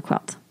to put it on a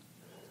quilt.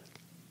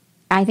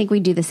 I think we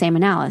do the same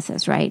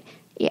analysis, right?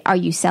 Are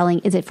you selling?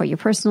 Is it for your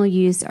personal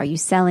use? Are you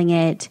selling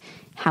it?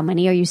 How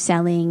many are you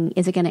selling?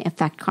 Is it going to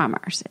affect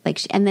commerce?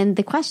 And then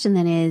the question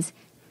then is,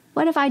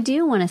 what if I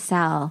do want to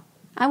sell?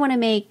 I want to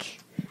make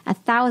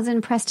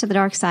 1,000 press to the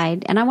dark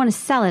side, and I want to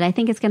sell it. I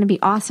think it's going to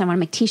be awesome. I want to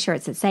make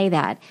T-shirts that say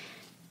that.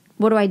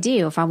 What do I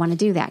do if I want to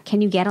do that?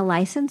 Can you get a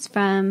license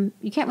from?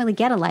 You can't really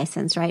get a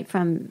license, right?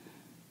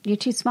 You're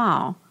too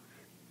small.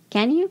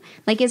 Can you?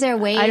 Like, is there a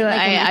way?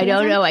 I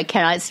don't know. I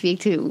cannot speak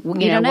to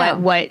what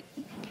another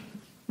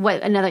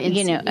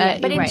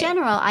but in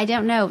general, I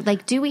don't know.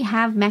 Like, do we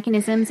have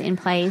mechanisms in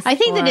place? I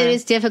think that it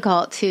is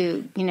difficult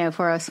to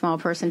for a small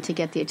person to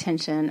get the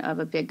attention of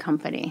a big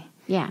company.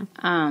 Yeah.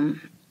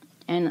 And,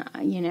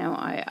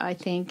 I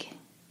think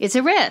it's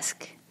a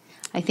risk.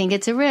 I think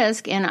it's a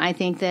risk, and I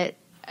think that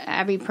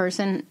every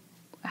person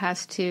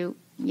has to,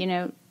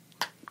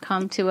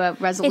 come to a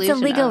resolution.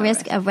 It's a legal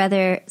risk of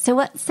whether... So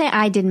let's say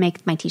I did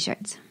make my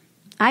T-shirts.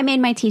 I made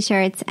my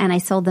T-shirts, and I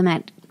sold them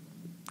at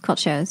quilt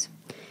shows.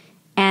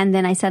 And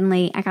then I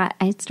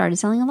started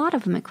selling a lot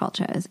of them at quilt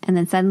shows. And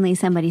then suddenly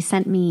somebody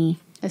sent me...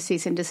 a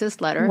cease and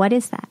desist letter. What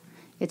is that?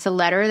 It's a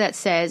letter that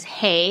says,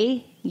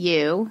 hey,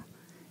 you...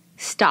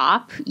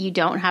 stop. You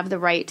don't have the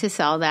right to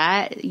sell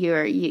that.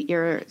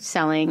 You're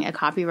selling a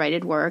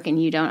copyrighted work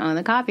and you don't own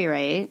the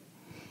copyright.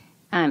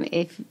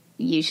 If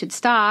you should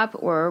stop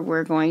or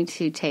we're going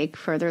to take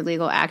further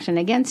legal action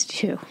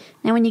against you.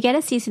 Now, when you get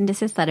a cease and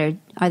desist letter,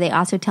 are they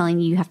also telling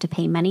you have to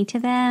pay money to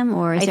them,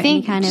 or is there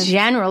any kind of...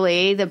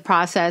 generally the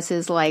process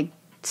is like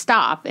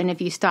stop, and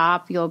if you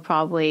stop, you'll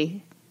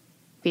probably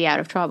be out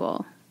of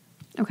trouble.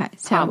 Okay.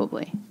 So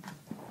probably.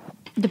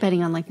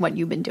 Depending on like what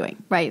you've been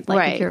doing, right? Like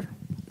right. If you're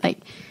like,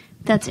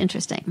 that's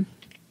interesting.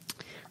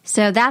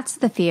 So that's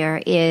the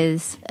fear,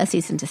 is a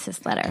cease and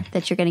desist letter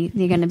that you're going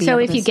to be. So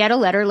if you get a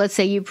letter, let's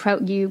say you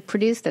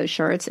produce those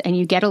shirts and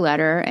you get a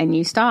letter and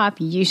you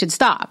stop, you should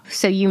stop.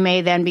 So you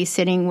may then be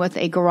sitting with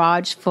a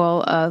garage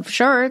full of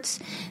shirts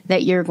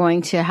that you're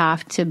going to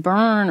have to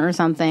burn or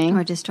something,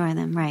 or destroy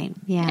them, right?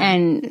 Yeah,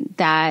 and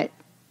that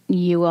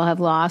you will have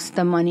lost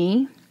the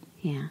money.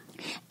 Yeah.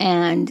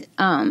 And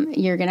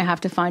you're going to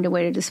have to find a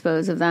way to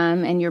dispose of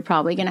them, and you're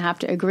probably going to have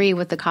to agree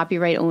with the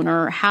copyright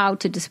owner how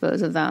to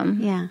dispose of them.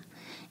 Yeah.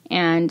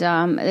 And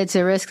it's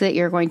a risk that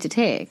you're going to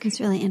take. It's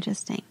really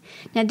interesting.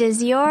 Now,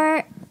 does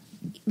your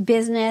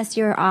business,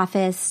 your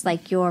office,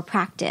 like your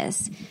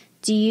practice,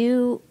 do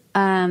you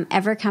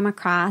ever come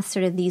across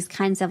sort of these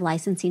kinds of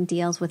licensing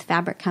deals with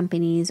fabric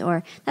companies,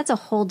 or that's a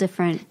whole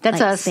different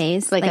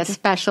space? Like a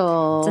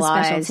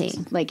specialized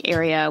specialty. Like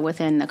area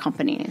within the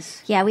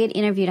companies. Yeah, we had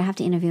interviewed, I have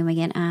to interview him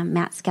again,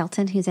 Matt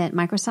Skelton, who's at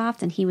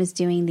Microsoft, and he was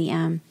doing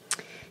the...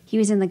 he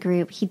was in the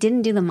group. He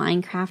didn't do the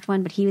Minecraft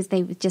one, but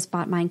they just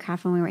bought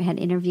Minecraft when we had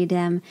interviewed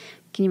him.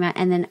 Can you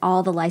imagine? And then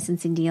all the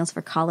licensing deals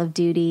for Call of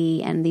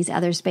Duty and these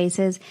other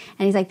spaces.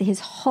 And he's like, his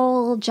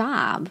whole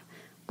job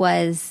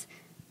was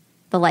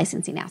the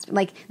licensing aspect,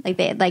 like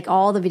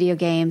all the video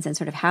games and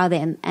sort of how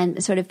they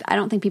and sort of. I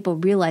don't think people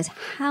realize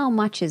how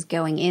much is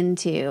going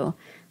into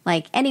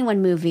like any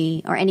one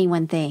movie or any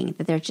one thing.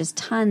 That there's just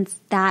tons.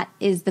 That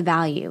is the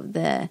value.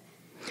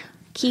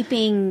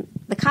 Keeping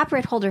the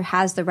copyright holder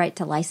has the right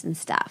to license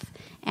stuff,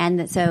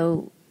 and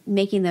so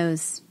making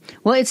those.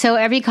 Well, so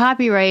every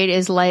copyright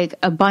is like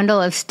a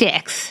bundle of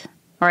sticks,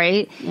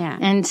 right? Yeah.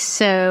 And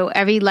so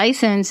every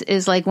license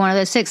is like one of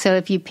those sticks. So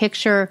if you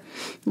picture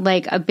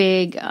like a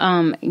big,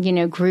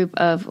 group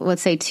of,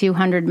 let's say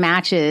 200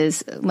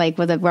 matches, like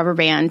with a rubber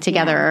band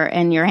together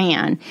in your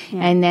hand,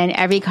 and then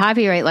every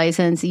copyright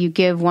license, you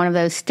give one of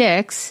those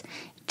sticks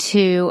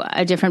to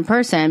a different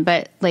person,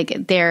 but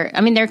like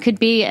there could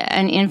be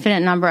an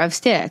infinite number of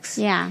sticks.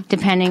 Yeah.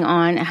 Depending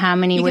on how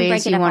many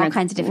ways you want to.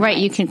 Right.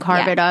 Ways. You can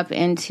carve it up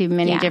into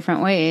many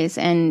different ways,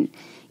 and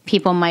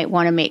people might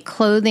want to make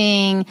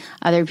clothing.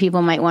 Other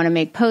people might want to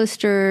make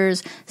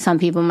posters. Some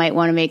people might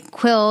want to make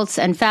quilts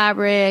and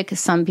fabric.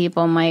 Some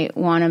people might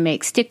want to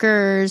make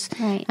stickers.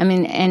 Right. I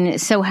mean, and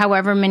so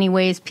however many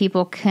ways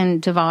people can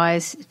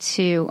devise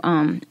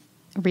to,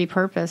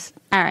 repurpose.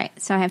 All right.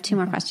 So I have two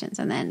more questions,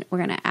 and then we're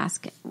going to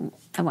ask.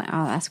 I'll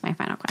ask my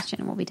final question,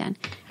 and we'll be done.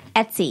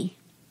 Etsy.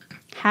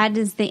 How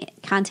does the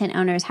content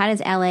owners? How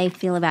does LA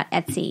feel about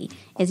Etsy?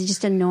 Is it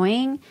just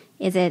annoying?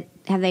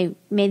 Have they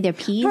made their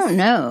peace? I don't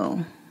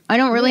know. I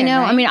don't really know.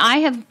 Right? I mean, I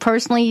have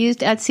personally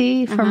used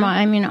Etsy for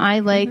I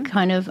like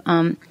kind of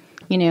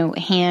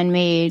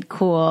handmade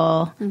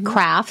cool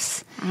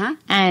crafts,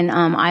 and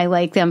I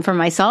like them for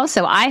myself.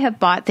 So I have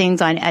bought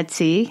things on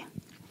Etsy.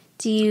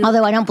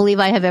 Although I don't believe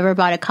I have ever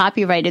bought a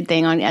copyrighted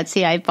thing on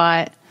Etsy, I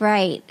bought...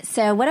 Right.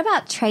 So what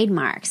about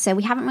trademarks? So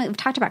we've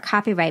talked about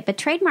copyright, but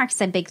trademarks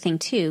is a big thing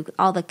too.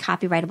 All the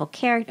copyrightable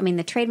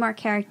the trademark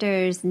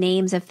characters,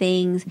 names of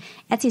things.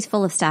 Etsy's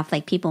full of stuff,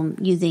 like people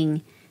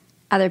using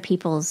other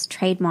people's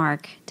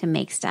trademark to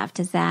make stuff.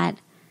 Does that...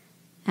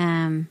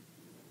 any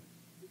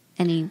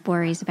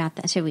worries about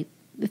that?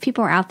 If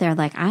people are out there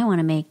like, I want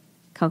to make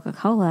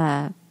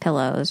Coca-Cola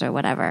pillows or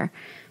whatever,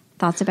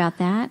 thoughts about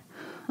that?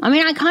 I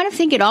mean, I kind of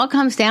think it all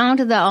comes down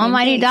to the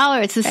almighty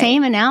dollar. It's the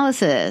same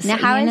analysis. Now,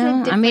 how is it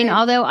different? I mean,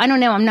 although I don't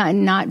know,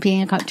 I'm not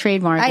being a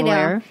trademark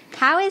lawyer.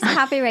 How is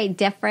copyright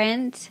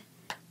different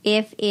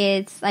if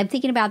I'm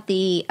thinking about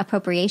the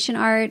appropriation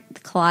art, the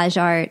collage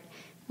art,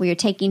 where you're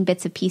taking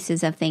bits and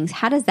pieces of things.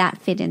 How does that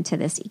fit into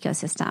this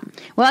ecosystem?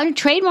 Well, a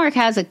trademark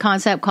has a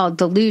concept called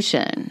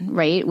dilution,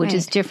 right? Which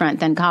is different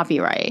than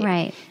copyright.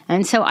 Right.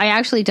 And so I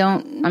actually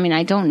don't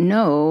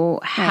know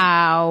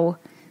how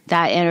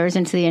that enters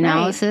into the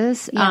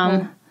analysis. Right.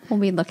 Yeah, we'll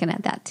be looking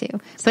at that too.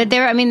 So. But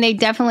they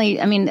definitely,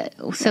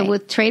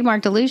 with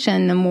trademark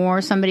dilution, the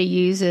more somebody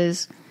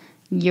uses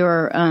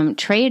your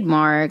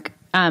trademark,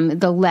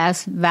 the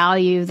less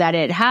value that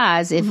it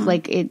has if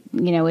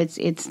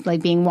it's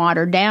like being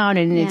watered down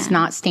and it's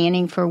not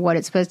standing for what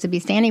it's supposed to be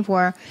standing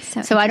for.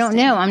 So I don't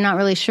know. I'm not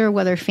really sure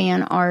whether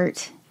fan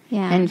art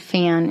and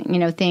fan,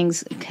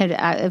 things could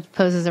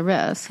poses a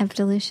risk. Of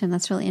dilution.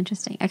 That's really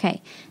interesting.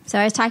 Okay. So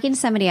I was talking to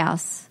somebody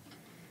else,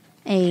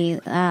 a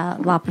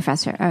law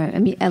professor, or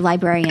a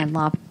librarian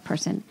law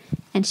person,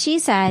 and she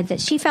said that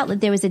she felt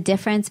that there was a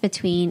difference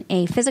between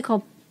a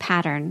physical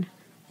pattern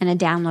and a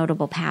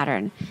downloadable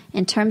pattern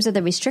in terms of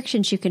the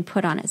restrictions you can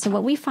put on it. So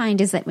what we find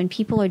is that when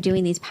people are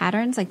doing these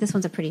patterns, like this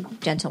one's a pretty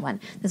gentle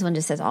one. This one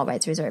just says all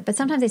rights reserved. But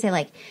sometimes they say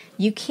like,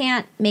 you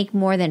can't make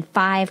more than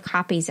 5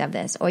 copies of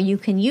this, or you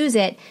can use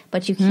it,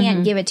 but you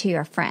can't give it to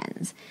your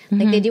friends.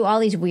 Like they do all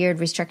these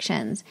weird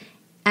restrictions.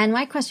 And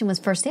my question was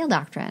for sale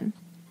doctrine.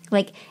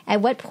 Like,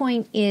 at what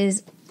point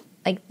is,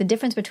 like, the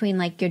difference between,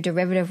 like, your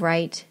derivative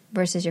right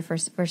versus your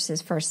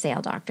first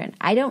sale doctrine?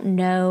 I don't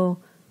know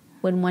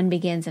when one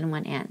begins and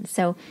one ends.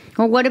 So,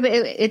 well, what about,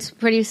 it's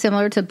pretty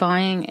similar to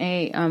buying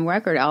a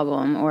record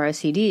album or a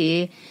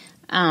CD.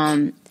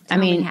 I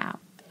mean, how?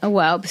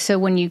 Well, so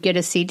when you get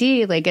a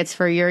CD, like, it's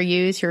for your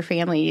use, your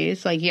family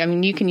use. Like, I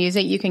mean, you can use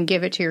it. You can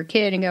give it to your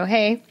kid and go,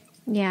 hey,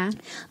 yeah,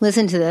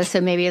 listen to this.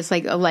 So maybe it's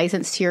like a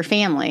license to your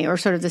family, or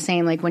sort of the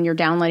same, like when you're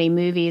downloading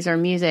movies or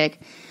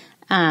music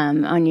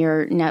on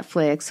your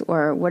Netflix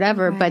or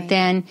whatever. Right. But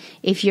then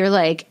if you're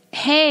like,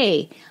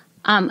 hey,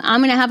 I'm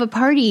going to have a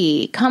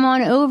party, come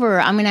on over,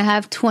 I'm going to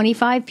have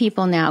 25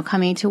 people now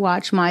coming to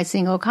watch my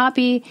single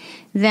copy,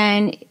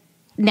 then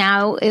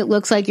now it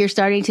looks like you're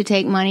starting to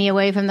take money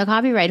away from the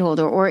copyright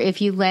holder. Or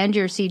if you lend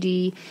your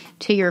CD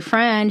to your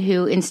friend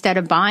who, instead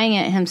of buying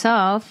it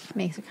himself,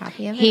 makes a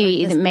copy of it,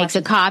 he makes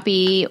a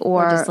copy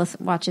or just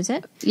watches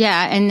it.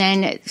 Yeah. And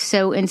then,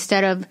 so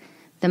instead of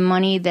the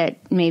money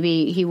that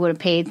maybe he would have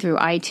paid through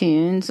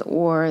iTunes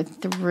or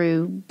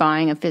through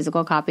buying a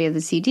physical copy of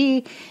the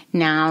CD,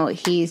 now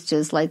he's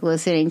just like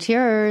listening to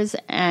yours.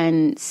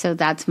 And so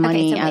that's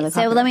money out of the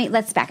copyright. So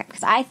let's back up,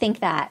 because I think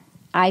that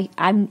I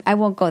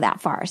won't go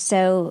that far.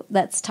 So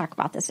let's talk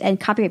about this. And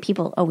copyright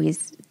people always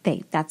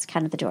think that's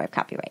kind of the joy of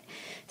copyright.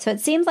 So it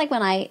seems like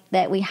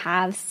we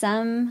have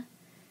some,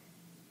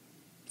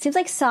 it seems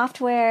like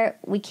software,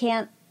 we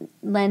can't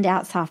lend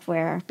out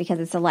software because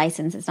it's a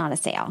license, it's not a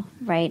sale,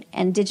 right?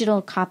 And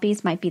digital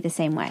copies might be the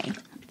same way,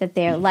 that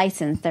they're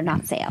licensed, they're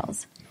not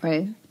sales.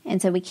 Right.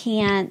 And so we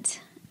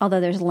can't, although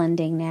there's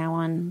lending now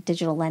on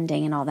digital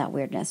lending and all that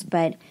weirdness,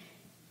 but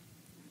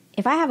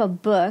if I have a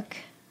book,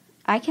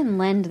 I can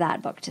lend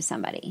that book to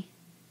somebody,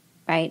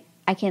 right?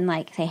 I can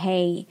like say,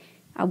 hey,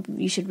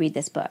 you should read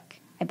this book.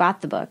 I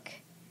bought the book,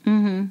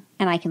 and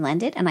I can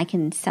lend it, and I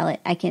can sell it.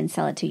 I can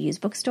sell it to a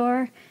used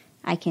bookstore.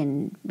 I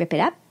can rip it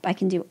up.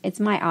 It's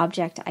my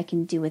object. I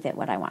can do with it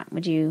what I want.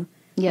 Would you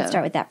let's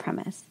start with that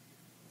premise?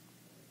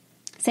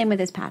 Same with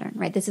this pattern,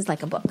 right? This is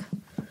like a book.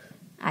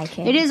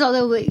 It is,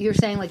 although you're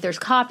saying like there's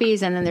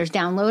copies and then there's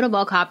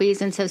downloadable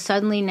copies. And so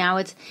suddenly now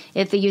it's,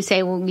 if you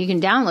say, well, you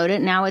can download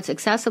it, now it's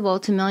accessible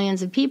to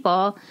millions of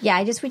people.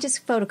 Yeah, we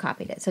just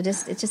photocopied it. So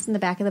it's just in the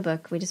back of the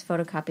book. We just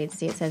photocopied it.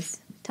 See,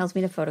 tells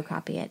me to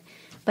photocopy it.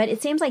 But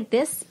it seems like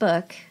this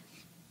book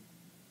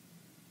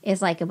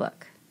is like a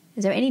book.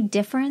 Is there any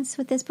difference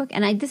with this book?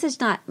 And this is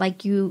not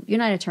like you're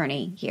not an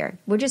attorney here.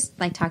 We're just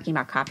like talking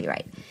about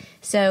copyright.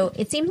 So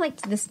it seems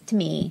like this to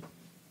me,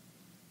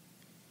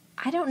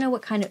 I don't know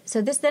what kind of,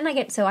 so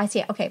I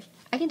see, okay,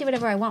 I can do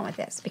whatever I want with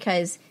this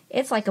because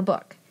it's like a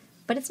book,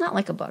 but it's not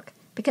like a book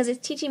because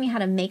it's teaching me how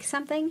to make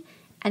something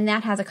and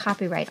that has a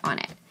copyright on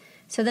it.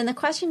 So then the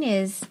question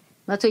is,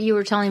 that's what you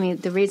were telling me.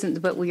 The reason,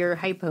 but your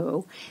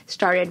hypo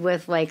started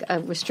with like a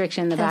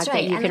restriction in the back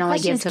that you can only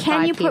give to 5 people.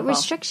 Can you put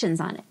restrictions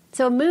on it?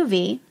 So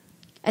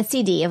a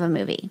CD of a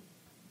movie.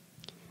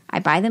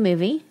 I buy the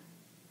movie.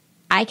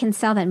 I can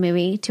sell that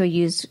movie to a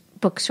used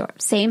bookstore.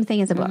 Same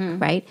thing as a book,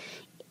 right?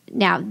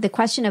 Now, the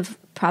question of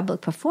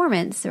public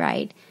performance,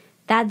 right,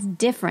 that's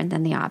different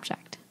than the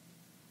object,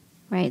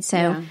 right?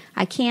 So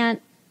I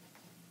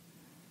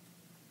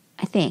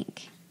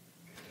think.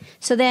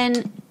 So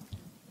then,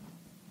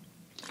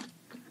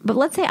 but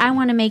let's say I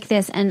want to make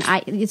this, and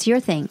it's your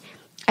thing.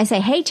 I say,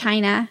 hey,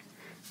 China,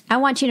 I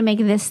want you to make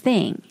this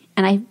thing.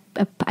 And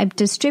I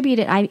distribute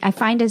it. I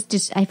find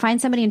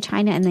somebody in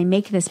China and they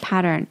make this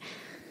pattern.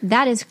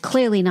 That is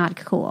clearly not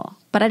cool.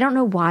 But I don't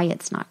know why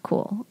it's not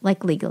cool,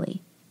 like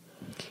legally.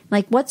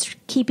 Like, what's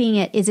keeping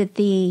it?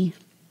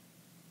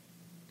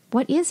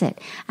 What is it?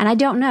 And I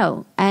don't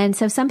know. And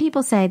so some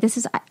people say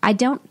I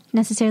don't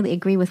necessarily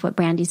agree with what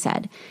Brandy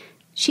said.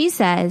 She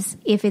says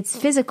if it's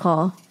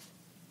physical,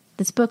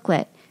 this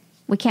booklet,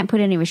 we can't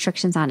put any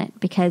restrictions on it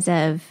because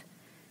of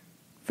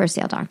first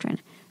sale doctrine.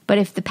 But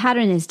if the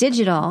pattern is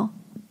digital,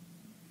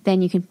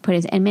 then you can put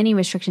as many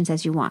restrictions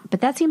as you want.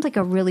 But that seems like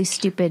a really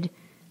stupid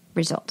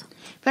result.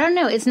 But I don't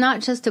know. It's not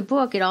just a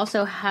book. It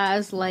also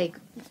has like,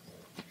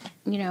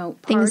 parts.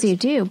 Things you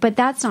do. But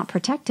that's not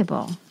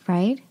protectable,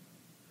 right?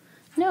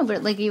 No,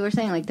 but like you were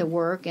saying, like the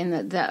work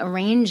and the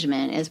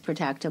arrangement is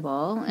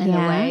protectable in the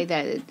way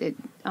that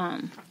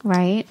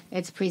right.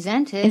 It's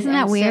presented. Isn't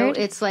that weird?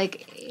 So it's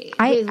like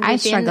I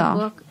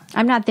struggle.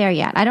 I'm not there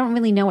yet. I don't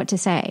really know what to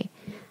say.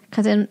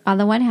 Because on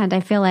the one hand, I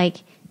feel like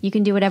you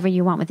can do whatever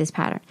you want with this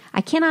pattern.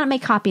 I cannot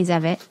make copies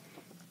of it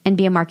and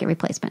be a market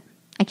replacement.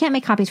 I can't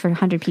make copies for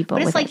 100 people.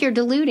 But it's like you're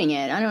diluting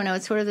it. I don't know.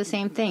 It's sort of the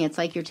same thing. It's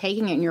like you're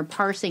taking it and you're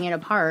parsing it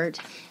apart,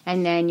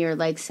 and then you're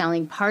like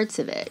selling parts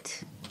of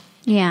it.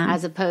 Yeah.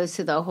 As opposed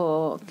to the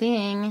whole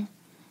thing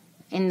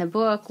in the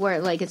book where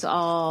like it's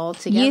all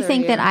together. You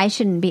think that I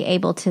shouldn't be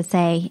able to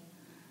say,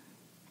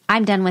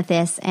 I'm done with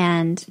this,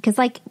 and because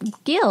like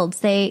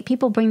guilds,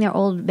 people bring their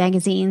old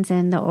magazines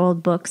and their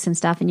old books and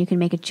stuff, and you can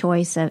make a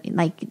choice of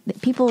like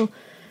people.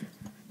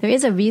 There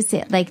is a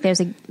resale, like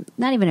there's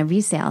not even a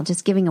resale,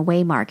 just giving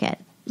away market.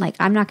 Like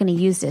I'm not going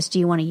to use this. Do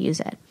you want to use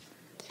it?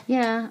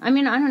 Yeah, I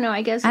mean, I don't know.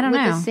 I guess with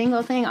the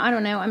single thing, I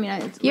don't know. I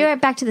mean, you're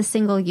back to the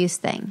single use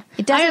thing.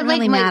 It doesn't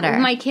really matter.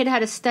 My kid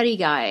had a study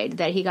guide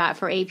that he got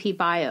for AP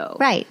Bio.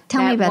 Right.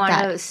 Tell me about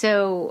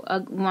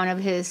that. One of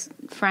his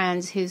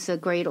friends, who's a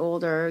grade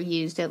older,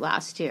 used it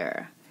last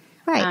year.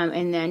 Right.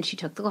 And then she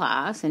took the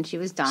class and she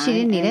was done. She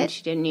didn't need it.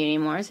 She didn't need it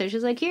anymore. So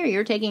she's like, "Here,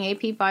 you're taking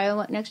AP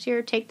Bio next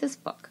year. Take this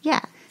book."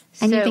 Yeah.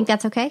 And you think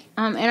that's okay?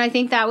 And I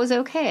think that was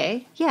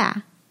okay. Yeah.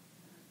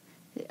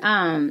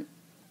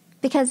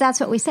 Because that's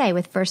what we say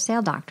with first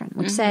sale doctrine,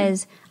 which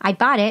says, I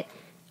bought it,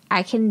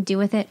 I can do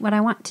with it what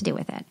I want to do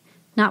with it.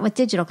 Not with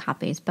digital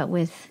copies, but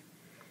with...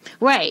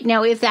 Right.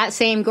 Now, if that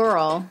same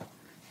girl,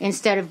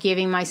 instead of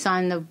giving my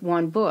son the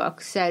one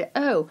book, said,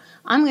 "Oh,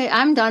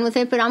 I'm done with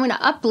it, but I'm going to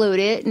upload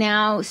it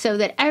now so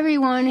that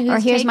everyone who's Or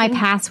here's my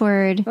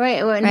password.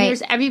 Right. Well, and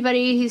here's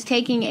everybody who's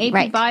taking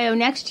AP Bio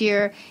next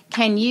year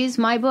can use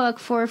my book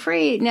for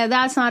free. Now,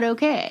 that's not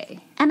okay.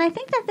 And I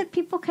think that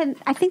people can...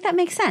 I think that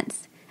makes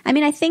sense.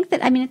 I think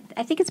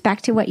it's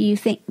back to what you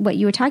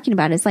were talking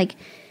about is like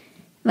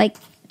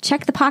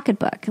check the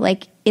pocketbook.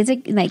 Like, is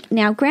it like,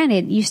 now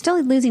granted, you're still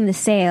losing the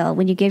sale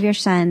when you give your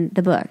son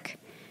the book,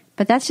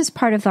 but that's just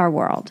part of our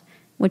world,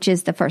 which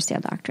is the first sale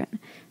doctrine.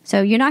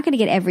 So you're not going to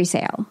get every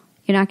sale.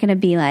 You're not going to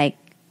be like,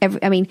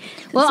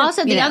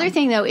 also the other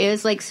thing though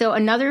is like, so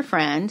another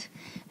friend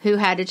who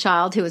had a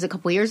child who was a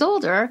couple years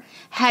older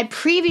had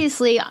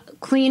previously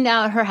cleaned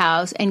out her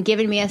house and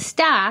given me a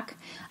stack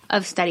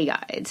of study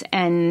guides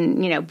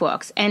and,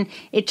 books. And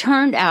it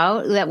turned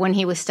out that when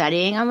he was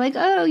studying, I'm like,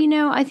 oh,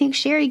 I think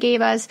Sherry gave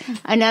us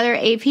another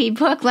AP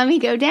book. Let me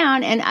go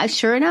down. And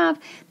sure enough,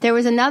 there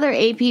was another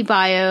AP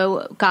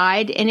Bio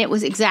guide, and it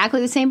was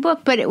exactly the same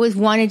book, but it was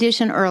one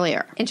edition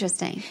earlier.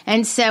 Interesting.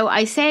 And so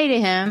I say to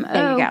him,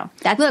 there you go.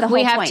 That's the whole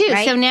we have point, two.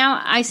 Right? So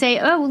now I say,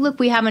 oh, look,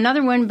 we have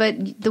another one,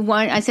 but the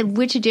one, I said,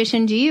 which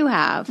edition do you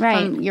have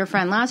from your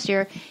friend last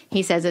year?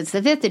 He says it's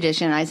the 5th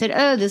edition. I said,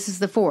 oh, this is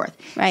the 4th.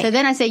 Right. So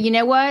then I say, you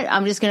know what?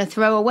 I'm just going to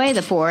throw away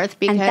the 4th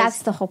because... And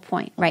that's the whole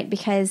point, right?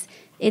 Because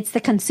it's the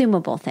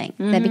consumable thing.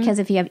 That because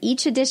if you have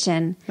each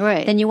edition,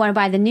 then you want to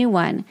buy the new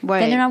one.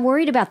 Right. Then you're not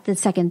worried about the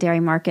secondary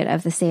market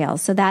of the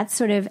sales. So that's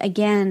sort of,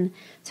 again,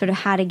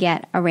 how to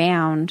get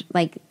around.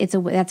 Like,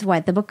 that's why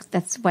the book,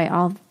 that's why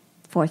all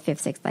 4th,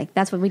 5th, 6th, like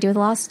that's what we do with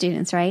law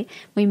students, right?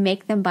 We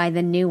make them buy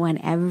the new one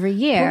every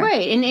year. Well,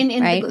 right.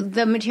 And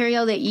the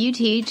material that you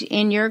teach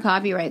in your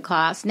copyright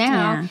class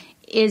now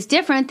is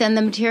different than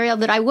the material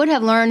that I would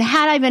have learned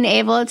had I been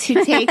able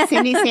to take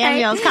Cindy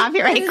Samuel's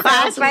copyright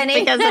class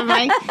because of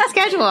my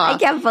schedule. I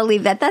can't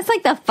believe that. That's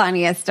like the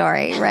funniest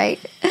story, right?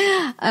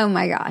 Oh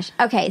my gosh.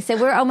 Okay, so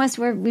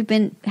we've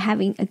been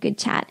having a good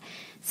chat.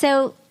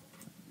 So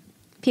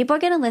people are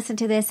going to listen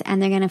to this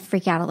and they're going to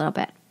freak out a little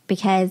bit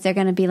because they're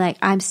going to be like,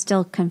 I'm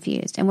still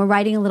confused. And we're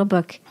writing a little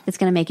book that's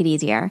going to make it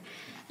easier.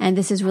 And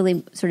this is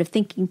really sort of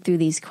thinking through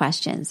these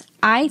questions.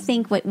 I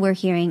think what we're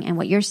hearing and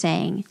what you're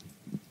saying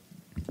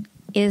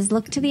is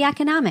look to the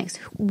economics.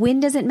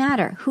 When does it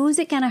matter? Who's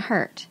it going to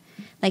hurt?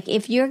 Like,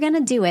 if you're going to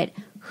do it,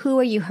 who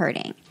are you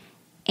hurting?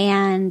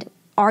 And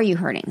are you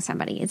hurting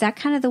somebody? Is that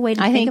kind of the way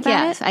to think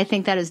about it? I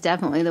think that is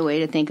definitely the way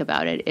to think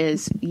about it,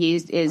 is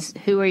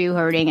who are you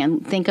hurting,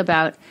 and think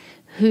about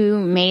who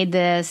made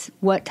this,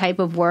 what type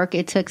of work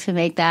it took to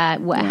make that,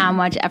 how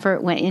much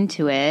effort went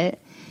into it,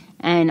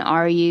 and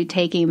are you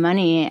taking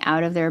money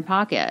out of their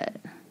pocket?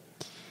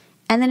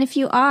 And then if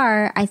you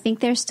are, I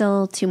think there's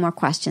still 2 more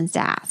questions to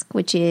ask,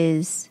 which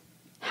is,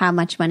 how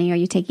much money are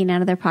you taking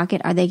out of their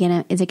pocket?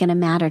 Is it going to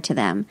matter to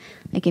them?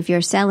 Like, if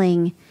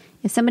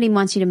somebody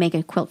wants you to make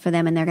a quilt for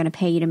them and they're going to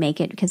pay you to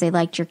make it because they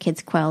liked your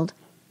kid's quilt,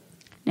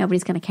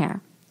 nobody's going to care.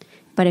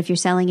 But if you're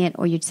selling it,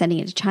 or you're sending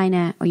it to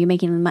China, or you're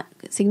making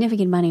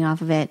significant money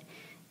off of it,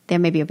 there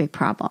may be a big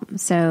problem.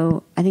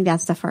 So I think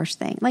that's the first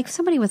thing. Like,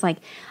 somebody was like,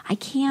 I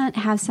can't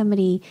have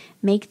somebody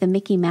make the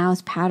Mickey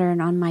Mouse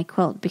pattern on my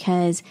quilt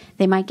because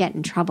they might get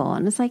in trouble.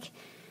 And it's like,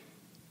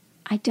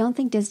 I don't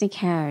think Disney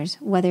cares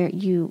whether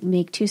you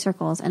make 2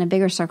 circles and a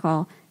bigger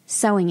circle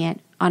sewing it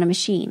on a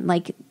machine.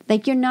 Like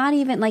you're not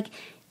even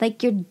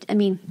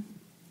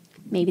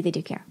maybe they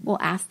do care.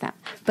 We'll ask them.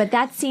 But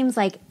that seems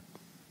like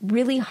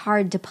really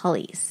hard to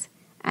police.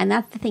 And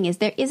that's the thing, is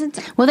there isn't...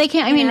 Well, they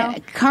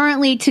can't...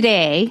 currently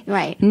today,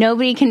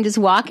 nobody can just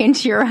walk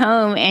into your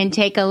home and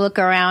take a look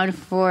around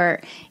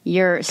for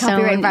your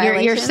copyright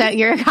violations.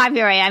 Your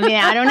copyright.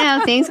 I don't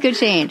know. Things could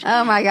change.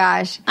 Oh, my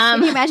gosh.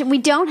 Can you imagine? We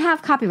don't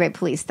have copyright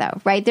police, though,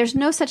 right? There's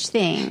no such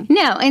thing.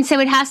 No, and so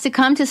it has to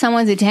come to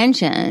someone's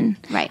attention.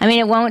 Right.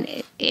 It won't...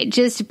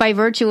 just by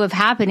virtue of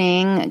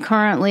happening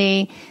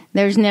currently...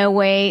 There's no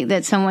way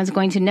that someone's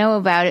going to know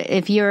about it.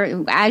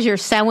 As you're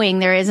sewing,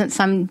 there isn't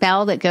some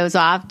bell that goes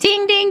off.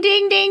 Ding, ding,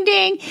 ding, ding,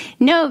 ding.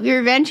 No,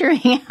 you're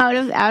venturing out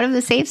of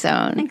the safe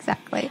zone.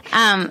 Exactly.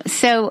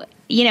 So,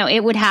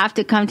 it would have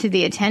to come to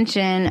the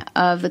attention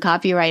of the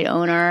copyright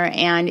owner.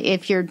 And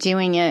if you're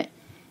doing it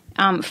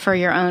for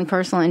your own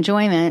personal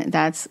enjoyment,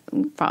 that's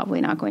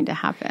probably not going to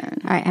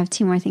happen. All right, I have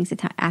 2 more things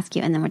to ask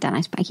you, and then we're done.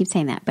 I keep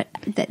saying that, but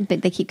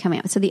they keep coming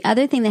up. So the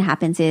other thing that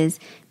happens is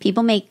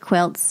people make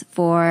quilts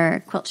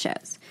for quilt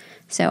shows.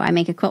 So I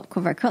make a quilt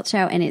for a quilt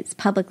show and it's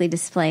publicly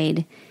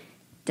displayed.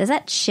 Does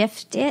that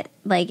shift it?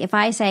 Like if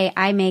I say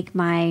I make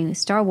my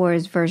Star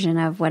Wars version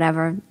of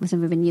whatever, since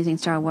we've been using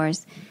Star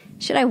Wars,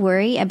 should I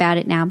worry about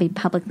it now be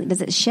publicly?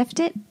 Does it shift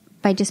it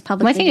by just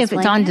publicly Well, I think if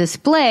it's on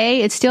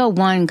display, it's still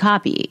one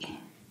copy.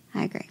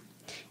 I agree.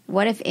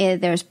 What if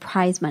there's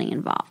prize money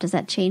involved? Does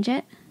that change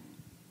it?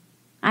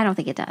 I don't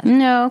think it does.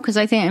 No, because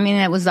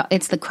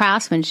it's the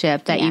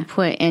craftsmanship that you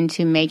put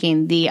into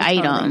making the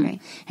item. Totally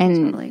agree. And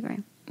totally agree.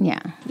 Yeah.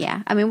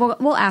 Yeah. I mean,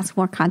 we'll ask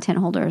more content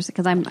holders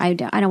because I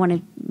don't want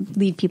to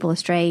lead people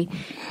astray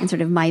in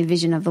sort of my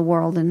vision of the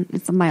world, and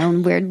it's my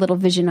own weird little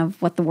vision of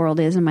what the world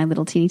is in my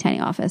little teeny tiny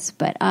office.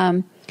 But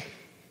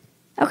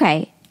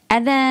okay.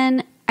 And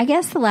then I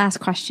guess the last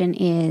question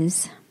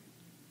is,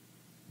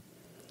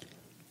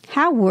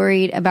 how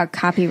worried about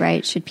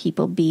copyright should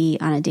people be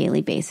on a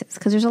daily basis?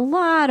 Because there's a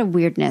lot of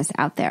weirdness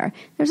out there.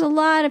 There's a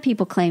lot of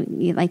people telling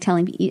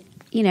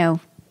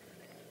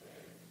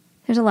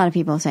there's a lot of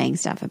people saying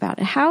stuff about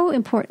it. How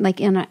important, like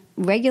in a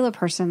regular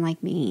person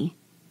like me.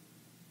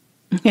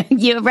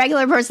 You, a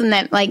regular person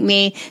like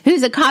me,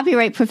 who's a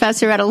copyright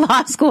professor at a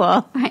law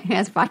school. Right, who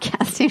has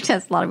podcasts, who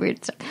does a lot of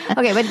weird stuff.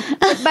 Okay, but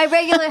my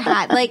regular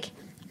hat, like,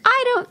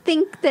 I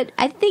think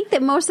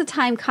that most of the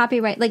time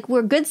copyright, like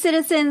we're good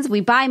citizens,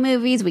 we buy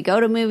movies, we go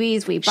to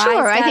movies, we buy Sure,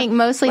 stuff, I think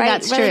mostly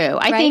that's true.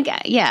 I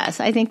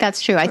think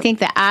that's true. I think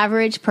the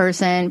average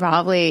person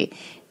probably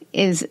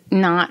is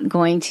not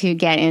going to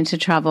get into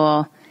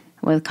trouble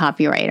with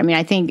copyright. I mean,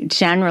 I think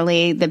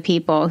generally the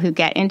people who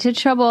get into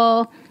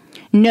trouble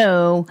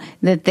know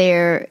that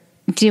they're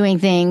doing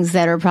things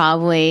that are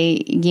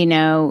probably,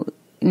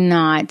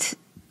 not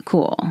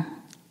cool.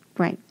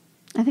 Right.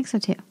 I think so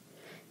too.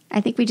 I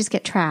think we just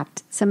get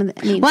trapped.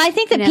 I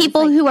think that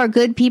people who are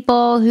good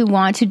people who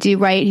want to do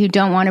right, who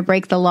don't want to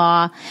break the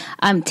law,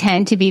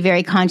 tend to be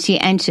very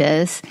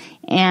conscientious.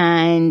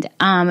 And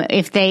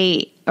if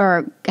they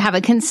have a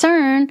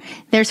concern,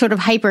 they're sort of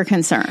hyper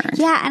concerned.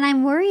 Yeah, and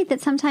I'm worried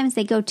that sometimes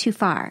they go too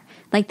far.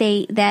 Like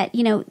it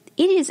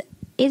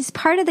is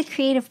part of the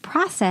creative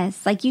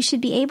process. Like you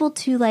should be able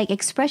to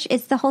express.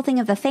 It's the whole thing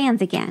of the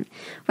fans again,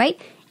 right?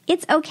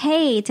 It's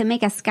okay to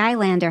make a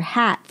Skylander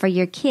hat for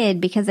your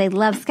kid because they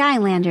love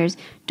Skylanders.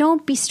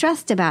 Don't be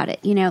stressed about it.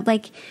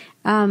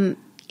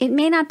 It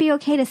may not be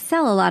okay to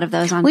sell a lot of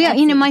those on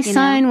Etsy, my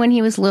son, when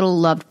he was little,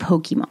 loved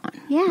Pokemon.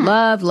 Yeah.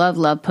 Love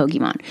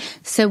Pokemon.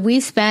 So we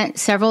spent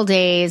several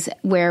days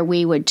where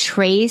we would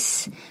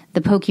trace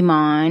the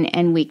Pokemon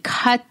and we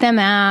cut them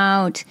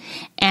out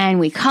and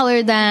we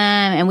colored them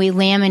and we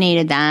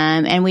laminated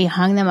them and we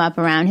hung them up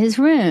around his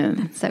room.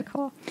 That's so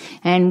cool.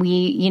 And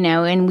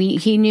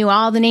he knew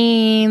all the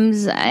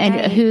names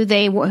and who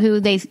they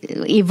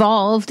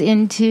evolved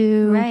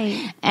into,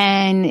 right,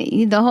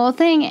 and the whole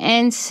thing.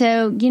 And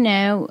so,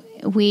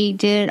 we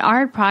did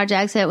art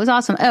projects. It was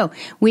awesome. Oh,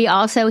 we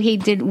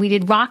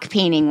did rock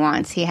painting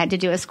once. He had to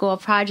do a school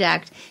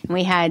project, and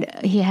he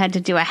had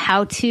to do a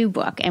how-to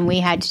book, and we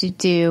had to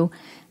do.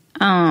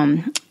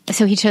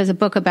 So he chose a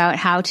book about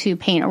how to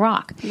paint a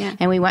rock. Yeah.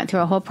 And we went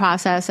through a whole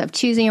process of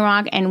choosing a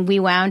rock, and we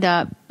wound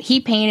up, he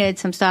painted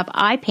some stuff.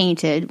 I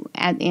painted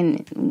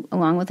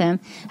along with him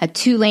a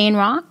Tulane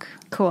rock.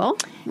 Cool.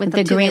 With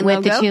the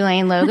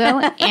Tulane logo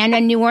and a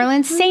New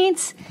Orleans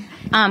Saints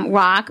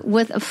rock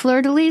with a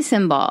fleur-de-lis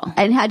symbol.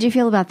 And how'd you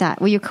feel about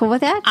that? Were you cool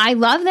with that? I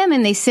love them,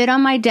 and they sit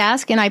on my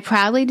desk, and I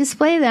proudly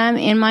display them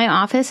in my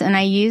office, and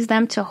I use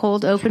them to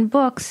hold open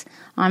books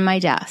on my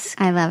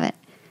desk. I love it.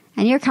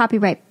 And you're a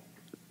copyright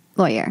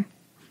lawyer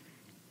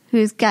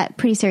who's got a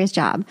pretty serious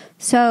job.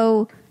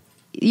 So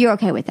you're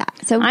okay with that.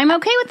 So I'm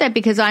okay with that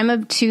because I'm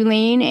a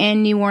Tulane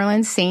and New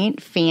Orleans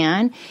Saint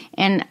fan,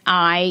 and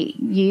I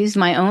used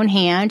my own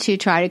hand to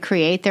try to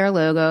create their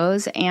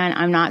logos, and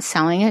I'm not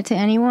selling it to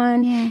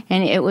anyone. Yeah.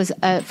 And it was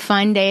a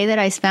fun day that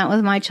I spent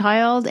with my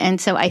child, and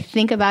so I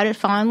think about it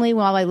fondly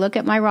while I look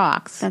at my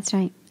rocks. That's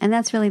right. And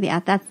that's really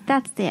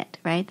that's it,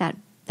 right?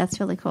 That's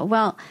really cool.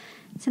 Well,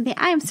 Cynthia,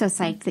 I am so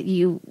psyched that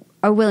you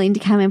are willing to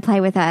come and play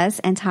with us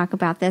and talk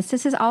about this.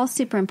 This is all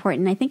super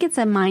important. I think it's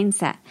a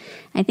mindset.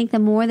 I think the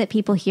more that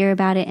people hear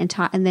about it and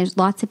talk, and there's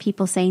lots of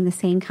people saying the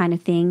same kind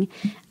of thing,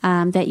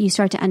 that you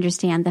start to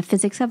understand the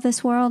physics of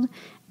this world,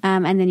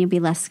 and then you'll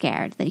be less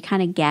scared, that you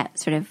kind of get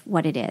sort of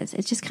what it is.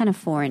 It's just kind of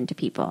foreign to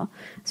people,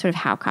 sort of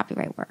how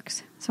copyright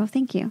works. So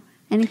thank you.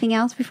 Anything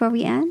else before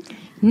we end?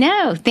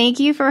 No, thank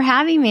you for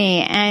having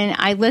me. And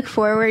I look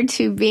forward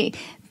to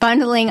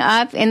bundling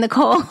up in the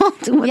cold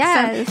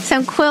with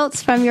some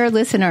quilts from your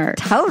listener.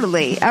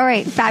 Totally. All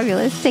right.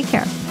 Fabulous. Take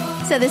care.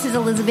 So this is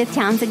Elizabeth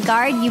Townsend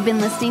Guard. You've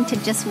been listening to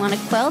Just Wanna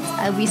Quilt,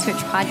 a research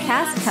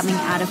podcast coming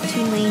out of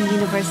Tulane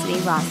University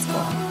Law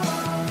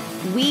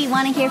School. We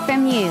want to hear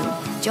from you.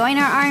 Join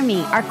our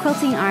army, our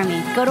quilting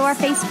army. Go to our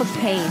Facebook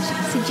page.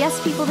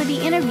 Suggest people to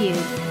be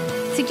interviewed.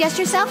 Suggest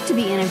yourself to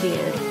be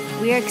interviewed.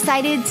 We are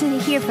excited to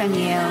hear from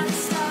you.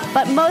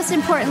 But most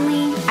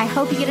importantly, I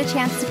hope you get a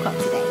chance to quilt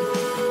today.